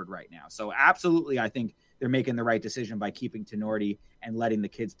Hartford right now. So absolutely, I think they're making the right decision by keeping Tenorti and letting the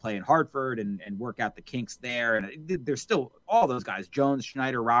kids play in Hartford and work out the kinks there. And there's still all those guys, Jones,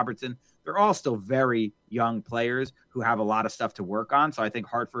 Schneider, Robertson, they're all still very young players who have a lot of stuff to work on. So I think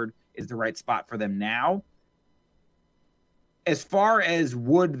Hartford is the right spot for them now. As far as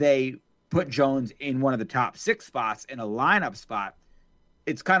would they put Jones in one of the top 6 spots in a lineup spot,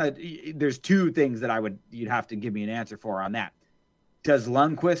 it's kind of, there's 2 things that you'd have to give me an answer for on that. Does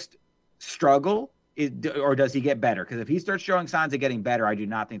Lundqvist struggle? Or does he get better? Because if he starts showing signs of getting better, I do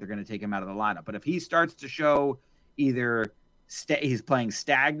not think they're going to take him out of the lineup. But if he starts to show either he's playing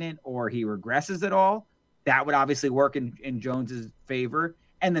stagnant or he regresses at all, that would obviously work in Jones's favor.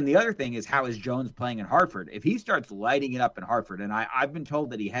 And then the other thing is, how is Jones playing in Hartford? If he starts lighting it up in Hartford, and I've been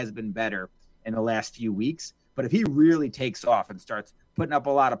told that he has been better in the last few weeks, but if he really takes off and starts putting up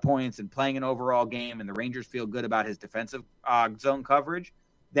a lot of points and playing an overall game and the Rangers feel good about his defensive zone coverage,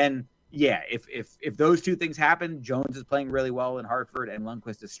 then yeah, if those 2 things happen, Jones is playing really well in Hartford and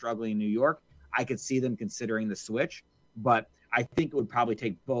Lundqvist is struggling in New York, I could see them considering the switch, but I think it would probably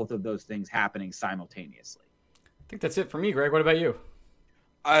take both of those things happening simultaneously. I think that's it for me, Greg. What about you?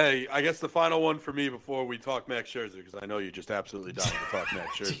 I guess the final one for me before we talk Max Scherzer, because I know you just absolutely dying to talk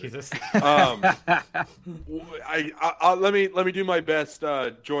Max Scherzer. Jesus. Let me do my best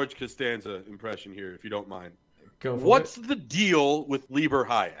George Costanza impression here, if you don't mind. Go for What's it. the deal with Lieber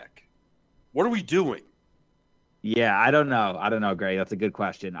Hayek? What are we doing? Yeah, I don't know, Greg. That's a good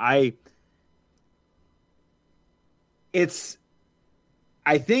question. I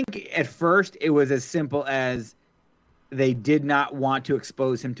think at first it was as simple as they did not want to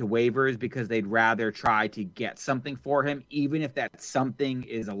expose him to waivers because they'd rather try to get something for him, even if that something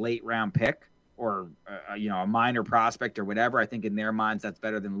is a late round pick or a minor prospect or whatever. I think in their minds that's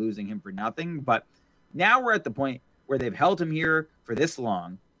better than losing him for nothing. But now we're at the point where they've held him here for this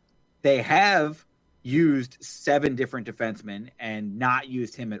long. They have used 7 different defensemen and not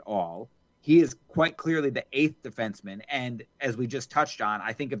used him at all. He is quite clearly the 8th defenseman. And as we just touched on,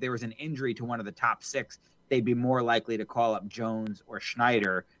 I think if there was an injury to one of the top 6, they'd be more likely to call up Jones or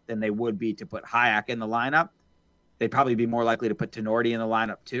Schneider than they would be to put Hayek in the lineup. They'd probably be more likely to put Tenorti in the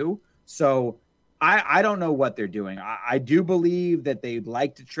lineup too. So I don't know what they're doing. I do believe that they'd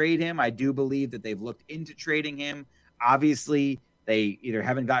like to trade him. I do believe that they've looked into trading him. Obviously, they either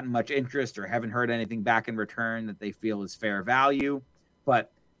haven't gotten much interest or haven't heard anything back in return that they feel is fair value.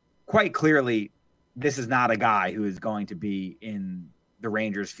 But quite clearly, this is not a guy who is going to be in the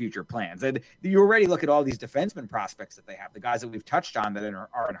Rangers' future plans. And you already look at all these defenseman prospects that they have, the guys that we've touched on that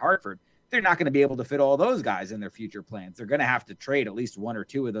are in Hartford. They're not going to be able to fit all those guys in their future plans. They're going to have to trade at least 1 or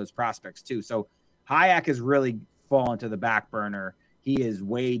 2 of those prospects too. So Hayek has really fallen to the back burner. He is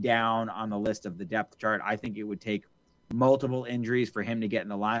way down on the list of the depth chart. I think it would take multiple injuries for him to get in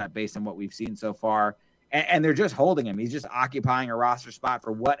the lineup based on what we've seen so far. And they're just holding him. He's just occupying a roster spot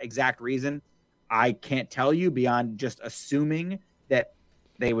for what exact reason, I can't tell you, beyond just assuming that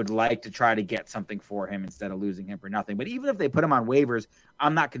they would like to try to get something for him instead of losing him for nothing. But even if they put him on waivers,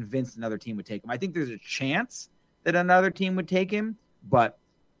 I'm not convinced another team would take him. I think there's a chance that another team would take him, but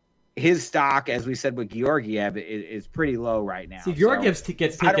his stock, as we said with Georgiev, is pretty low right now. See, Georgiev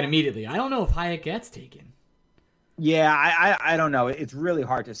gets taken immediately. I don't know if Hayek gets taken. Yeah, I don't know. It's really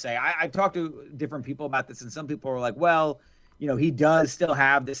hard to say. I've talked to different people about this, and some people are like, well, he does still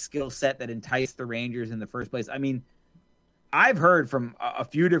have this skill set that enticed the Rangers in the first place. I mean, I've heard from a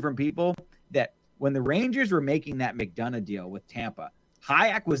few different people that when the Rangers were making that McDonough deal with Tampa,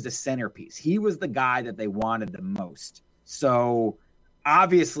 Hayek was the centerpiece. He was the guy that they wanted the most. So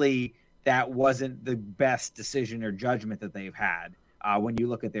obviously that wasn't the best decision or judgment that they've had when you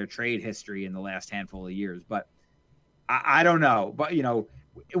look at their trade history in the last handful of years. But I don't know. But,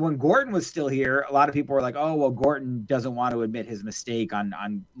 when Gorton was still here, a lot of people were like, oh, well, Gorton doesn't want to admit his mistake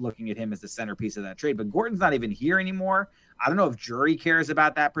on looking at him as the centerpiece of that trade. But Gorton's not even here anymore. I don't know if Drury cares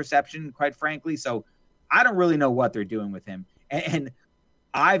about that perception, quite frankly. So I don't really know what they're doing with him. And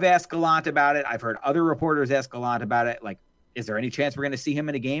I've asked Gallant about it. I've heard other reporters ask Gallant about it. Like, is there any chance we're going to see him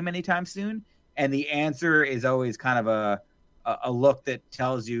in a game anytime soon? And the answer is always kind of a look that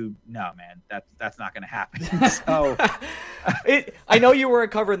tells you, no, man, that's not going to happen. So I know you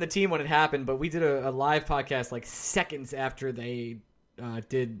weren't covering the team when it happened, but we did a live podcast like seconds after they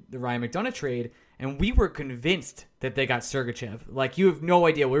did the Ryan McDonough trade, and we were convinced that they got Sergachev. Like, you have no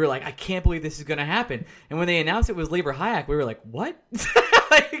idea. We were like, I can't believe this is going to happen. And when they announced it was Libor Hayek, we were like, what?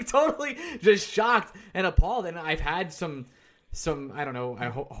 Like, totally just shocked and appalled. And I've had some I don't know,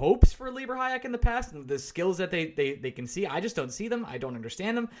 hopes for Libor Hayek in the past, and the skills that they can see. I just don't see them. I don't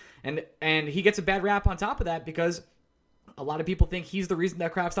understand them. And he gets a bad rap on top of that because a lot of people think he's the reason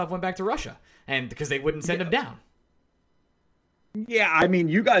that Kravtsov went back to Russia, and because they wouldn't send him down. Yeah, I mean,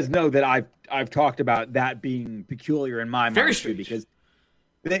 you guys know that I've talked about that being peculiar in my mind too, because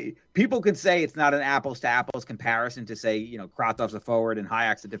people could say it's not an apples to apples comparison to say, Kravtsov's a forward and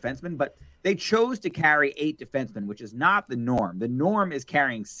Hayek's a defenseman, but they chose to carry 8 defensemen, which is not the norm. The norm is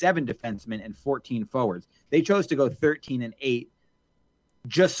carrying 7 defensemen and 14 forwards. They chose to go 13 and 8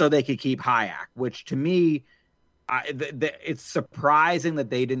 just so they could keep Hayek, which to me, it's surprising that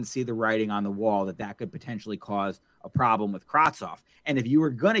they didn't see the writing on the wall that could potentially cause a problem with Kravtsov. And if you were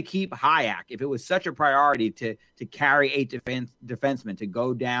going to keep Hayek, if it was such a priority to carry 8 defensemen, to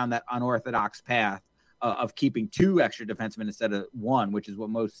go down that unorthodox path of keeping 2 extra defensemen instead of 1, which is what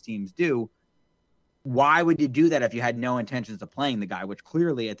most teams do, why would you do that if you had no intentions of playing the guy, which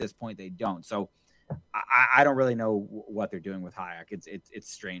clearly at this point they don't? So I don't really know what they're doing with Hayek. It's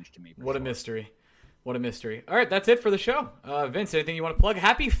strange to me. What a mystery. What a mystery. All right, that's it for the show. Vince, anything you want to plug?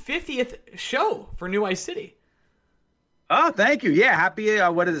 Happy 50th show for New Ice City. Oh, thank you. Yeah, happy,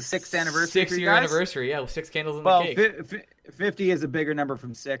 what is the 6th anniversary? 6-year anniversary, yeah, with 6 candles in the cake. 50 is a bigger number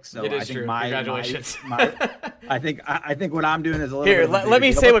from 6, so it is I think true. Congratulations. I think what I'm doing is a little Here, bit let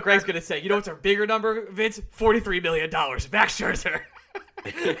me say what Greg's going to say. You know what's a bigger number, Vince? $43 million. Max Scherzer.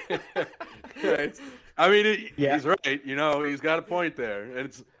 I mean, he's right. He's got a point there. And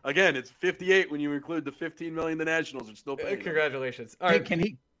it's 58 when you include the $15 million the Nationals are still paying. Congratulations. All right.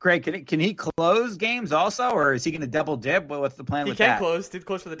 Can he close games also, or is he going to double dip? What's the plan with that? He can close. Did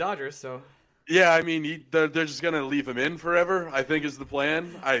close for the Dodgers, so. Yeah, I mean, they're just going to leave him in forever, I think is the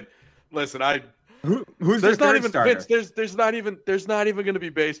plan. Who's their third starter? Vince, there's not even going to be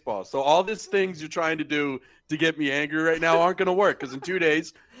baseball. So all these things you're trying to do to get me angry right now aren't going to work, because in 2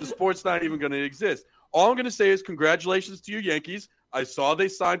 days the sport's not even going to exist. All I'm going to say is congratulations to you, Yankees. I saw they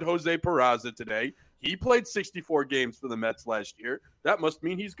signed Jose Peraza today. He played 64 games for the Mets last year. That must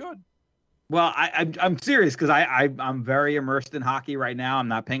mean he's good. Well, I'm serious, because I'm very immersed in hockey right now. I'm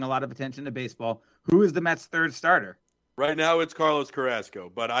not paying a lot of attention to baseball. Who is the Mets' third starter? Right now it's Carlos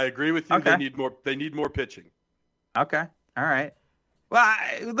Carrasco, but I agree with you. Okay. They need more pitching. Okay. All right. Well,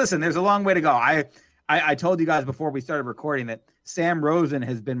 listen, there's a long way to go. I told you guys before we started recording that Sam Rosen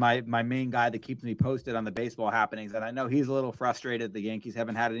has been my main guy that keeps me posted on the baseball happenings. And I know he's a little frustrated. The Yankees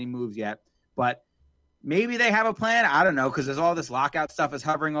haven't had any moves yet, but maybe they have a plan. I don't know, because there's all this lockout stuff is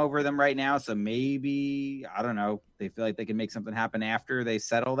hovering over them right now. So maybe, I don't know, they feel like they can make something happen after they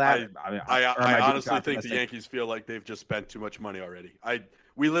settle that. I honestly think the Yankees feel like they've just spent too much money already.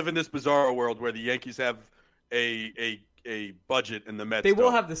 We live in this bizarre world where the Yankees have a budget and the Mets They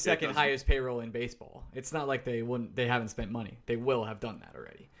will have the second highest payroll in baseball. It's not like they haven't spent money. They will have done that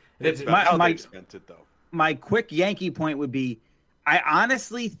already. It's how they've spent it, though. My quick Yankee point would be, I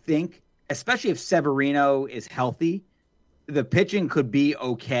honestly think, especially if Severino is healthy, the pitching could be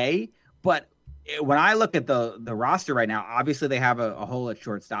okay. But when I look at the roster right now, obviously they have a hole at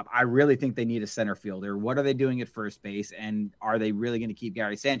shortstop. I really think they need a center fielder. What are they doing at first base? And are they really going to keep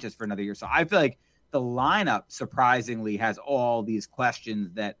Gary Sanchez for another year? So I feel like the lineup surprisingly has all these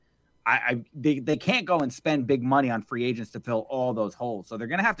questions that they can't go and spend big money on free agents to fill all those holes. So they're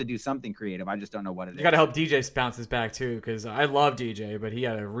going to have to do something creative. I just don't know what it is. You got to help DJ bounces back too, because I love DJ, but he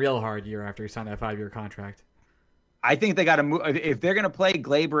had a real hard year after he signed that 5-year contract. I think they got to move. If they're going to play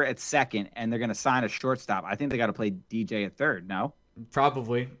Glaber at second and they're going to sign a shortstop, I think they got to play DJ at third. No,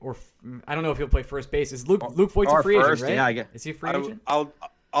 probably. Or I don't know if he'll play first base. Is Luke Voigt's a free agent, right? Yeah, I guess. Is he a free agent?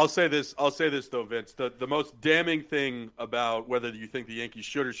 I'll say this though, Vince. The most damning thing about whether you think the Yankees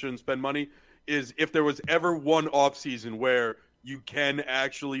should or shouldn't spend money is if there was ever one offseason where you can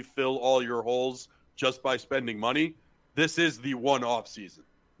actually fill all your holes just by spending money, this is the one offseason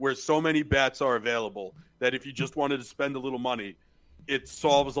where so many bats are available that if you just wanted to spend a little money, it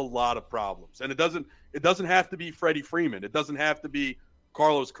solves a lot of problems. And it doesn't have to be Freddie Freeman. It doesn't have to be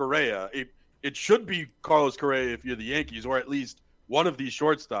Carlos Correa. It should be Carlos Correa if you're the Yankees, or at least one of these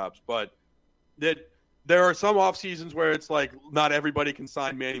shortstops. But that there are some off seasons where it's like not everybody can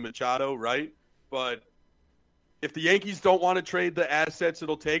sign Manny Machado, right? But if the Yankees don't want to trade the assets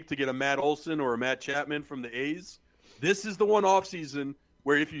it'll take to get a Matt Olson or a Matt Chapman from the A's, this is the one off season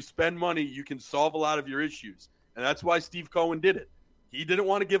where if you spend money, you can solve a lot of your issues. And that's why Steve Cohen did it. He didn't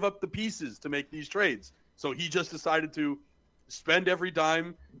want to give up the pieces to make these trades. So he just decided to spend every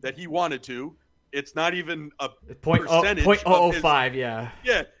dime that he wanted to. It's not even a percentage. 0.005, yeah.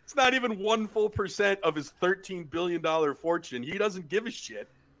 Yeah, it's not even 1% of his $13 billion fortune. He doesn't give a shit.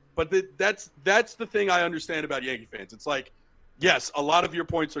 But that's the thing I understand about Yankee fans. It's like, yes, a lot of your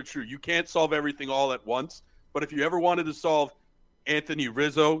points are true. You can't solve everything all at once. But if you ever wanted to solve Anthony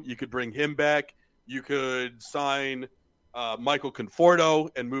Rizzo, you could bring him back. You could sign Michael Conforto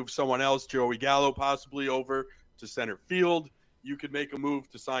and move someone else, Joey Gallo possibly, over to center field. You could make a move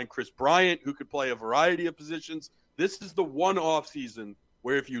to sign Chris Bryant, who could play a variety of positions. This is the one off season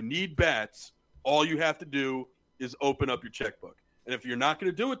where if you need bats, all you have to do is open up your checkbook. And if you're not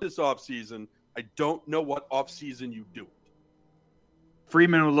going to do it this off season, I don't know what off season you do it.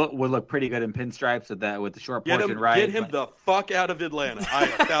 Freeman would look pretty good in pinstripes with the short portion, right? Get him the fuck out of Atlanta. I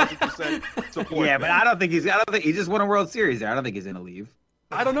 1,000% support. Yeah, but I don't think he just won a World Series there. I don't think he's going to leave.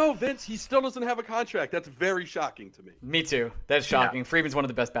 I don't know, Vince. He still doesn't have a contract. That's very shocking to me. Me too. That's shocking. Yeah. Freeman's one of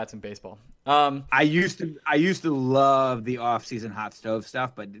the best bats in baseball. I used to love the off-season hot stove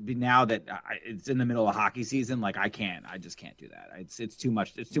stuff, but now that it's in the middle of hockey season, like I just can't do that. It's too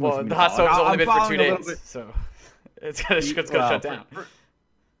much. It's too much. Well, the hot stove's only been for 2 days, so it's gonna shut down.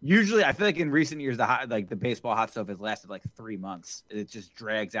 Usually, I feel like in recent years, the baseball hot stove has lasted like 3 months. It just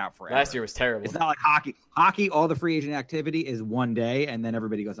drags out forever. Last year was terrible. It's not like hockey. Hockey, all the free agent activity is one day, and then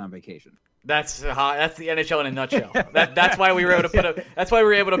everybody goes on vacation. That's the NHL in a nutshell. That's why we were able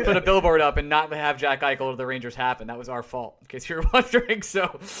to put a billboard up and not have Jack Eichel or the Rangers happen. That was our fault, in case you were wondering.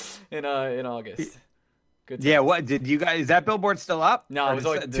 So, in August. Good. Yeah. What did you guys? Is that billboard still up? No, it was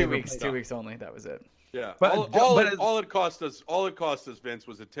only 2 weeks. 2 weeks only. That was it. Yeah, but all it cost us, Vince,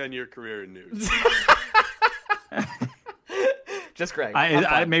 was a 10-year career in news. Just Greg.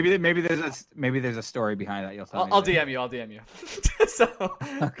 Maybe there's a story behind that. You'll tell me. I'll DM you. So, all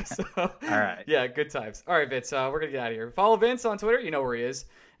right. Yeah, good times. All right, Vince. We're gonna get out of here. Follow Vince on Twitter. You know where he is,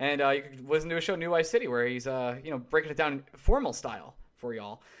 and you can listen to a show, New Ice City, where he's breaking it down formal style for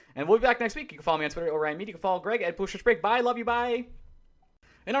y'all. And we'll be back next week. You can follow me on Twitter at Ryan Mead. You can follow Greg at Blue Shirts Break. Bye. Love you. Bye.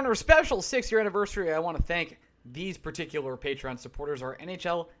 And on our special 6-year anniversary, I want to thank these particular Patreon supporters, our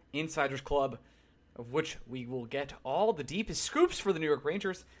NHL Insiders Club, of which we will get all the deepest scoops for the New York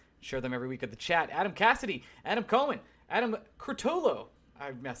Rangers. Share them every week at the chat. Adam Cassidy, Adam Cohen, Adam Curtolo. I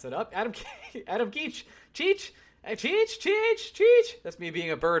messed it up. Adam Keach. Cheech. That's me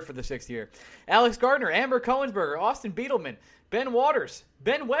being a bird for the 6th year. Alex Gardner, Amber Cohensberger, Austin Beetleman, Ben Waters,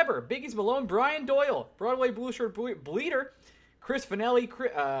 Ben Weber, Biggies Malone, Brian Doyle, Broadway Blue Shirt Bleeder, Chris Finelli,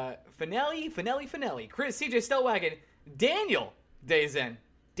 Chris, CJ Stellwagen, Daniel Dazen.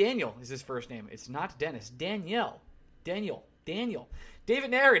 Daniel is his first name. It's not Dennis. Daniel.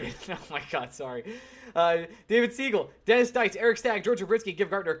 David Narrated. Oh my God, sorry. David Siegel, Dennis Dites, Eric Stagg, George Abritsky,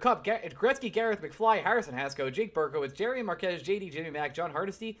 Give Gardner Cup, Gretzky, Gareth McFly, Harrison Haskell, Jake Berkowitz, Jerry Marquez, JD, Jimmy Mack, John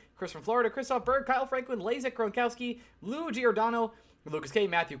Hardesty, Chris from Florida, Christoph Berg, Kyle Franklin, Lazek Gronkowski, Lou Giordano, Lucas K,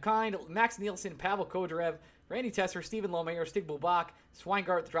 Matthew Kind, Max Nielsen, Pavel Kodarev, Randy Tesser, Stephen Lomayer, Stig Bubak,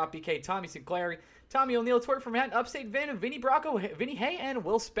 Swingart, Drop BK, Tommy Sinclair, Tommy O'Neill, Twerk from Manhattan, Upstate Vin, Vinny Bracco, Vinny Hay, and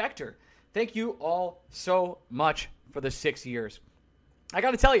Will Spector. Thank you all so much for the 6 years. I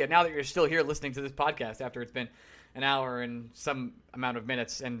got to tell you, now that you're still here listening to this podcast after it's been an hour and some amount of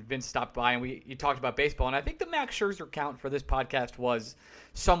minutes, and Vince stopped by and you talked about baseball, and I think the Max Scherzer count for this podcast was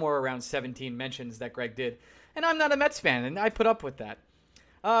somewhere around 17 mentions that Greg did. And I'm not a Mets fan, and I put up with that.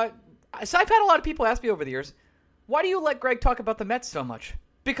 So I've had a lot of people ask me over the years, why do you let Greg talk about the Mets so much?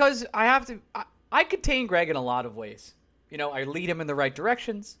 because I contain Greg in a lot of ways. I lead him in the right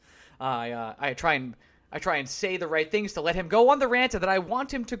directions. I try and say the right things to let him go on the rant that I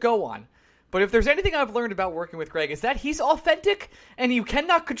want him to go on. But if there's anything I've learned about working with Greg, is that he's authentic, and you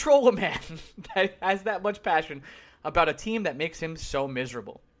cannot control a man that has that much passion about a team that makes him so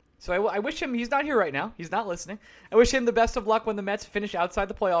miserable. So I wish him, he's not here right now, he's not listening. I wish him the best of luck when the Mets finish outside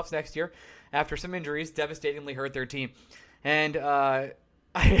the playoffs next year after some injuries devastatingly hurt their team. And I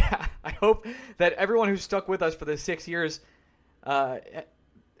hope that everyone who's stuck with us for the 6 years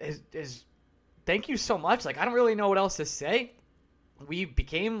is thank you so much. Like, I don't really know what else to say. We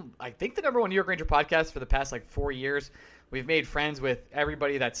became, I think, the #1 New York Ranger podcast for the past 4 years. We've made friends with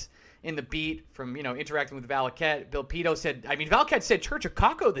everybody that's in the beat, from interacting with Valaquette. Bill Pito said, Valaquette said Church of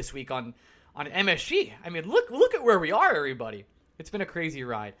Kako this week on MSG. Look at where we are, everybody. It's been a crazy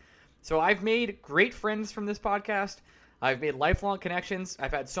ride. So I've made great friends from this podcast. I've made lifelong connections.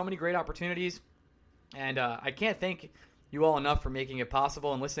 I've had so many great opportunities, and I can't thank you all enough for making it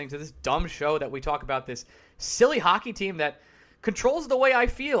possible and listening to this dumb show that we talk about this silly hockey team that controls the way I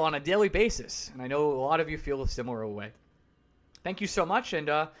feel on a daily basis. And I know a lot of you feel a similar way. Thank you so much, and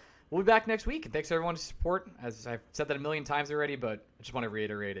we'll be back next week. And thanks to everyone's support. As I've said that a million times already, but I just want to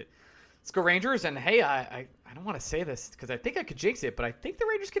reiterate it. Let's go Rangers. And hey, I don't want to say this because I think I could jinx it, but I think the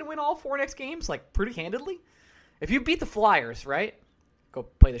Rangers can win all 4 next games, pretty handedly. If you beat the Flyers, right, go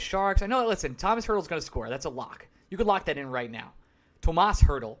play the Sharks. I know, listen, Thomas Hertl's going to score. That's a lock. You could lock that in right now. Tomas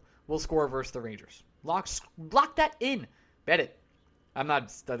Hertl will score versus the Rangers. Lock that in. Bet it. We're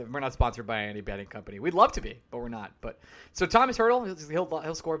not sponsored by any betting company. We'd love to be, but we're not. But so Thomas Hertl,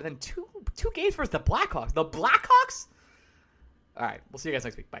 he'll score. But then two games versus the Blackhawks. The Blackhawks. All right, we'll see you guys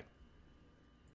next week. Bye.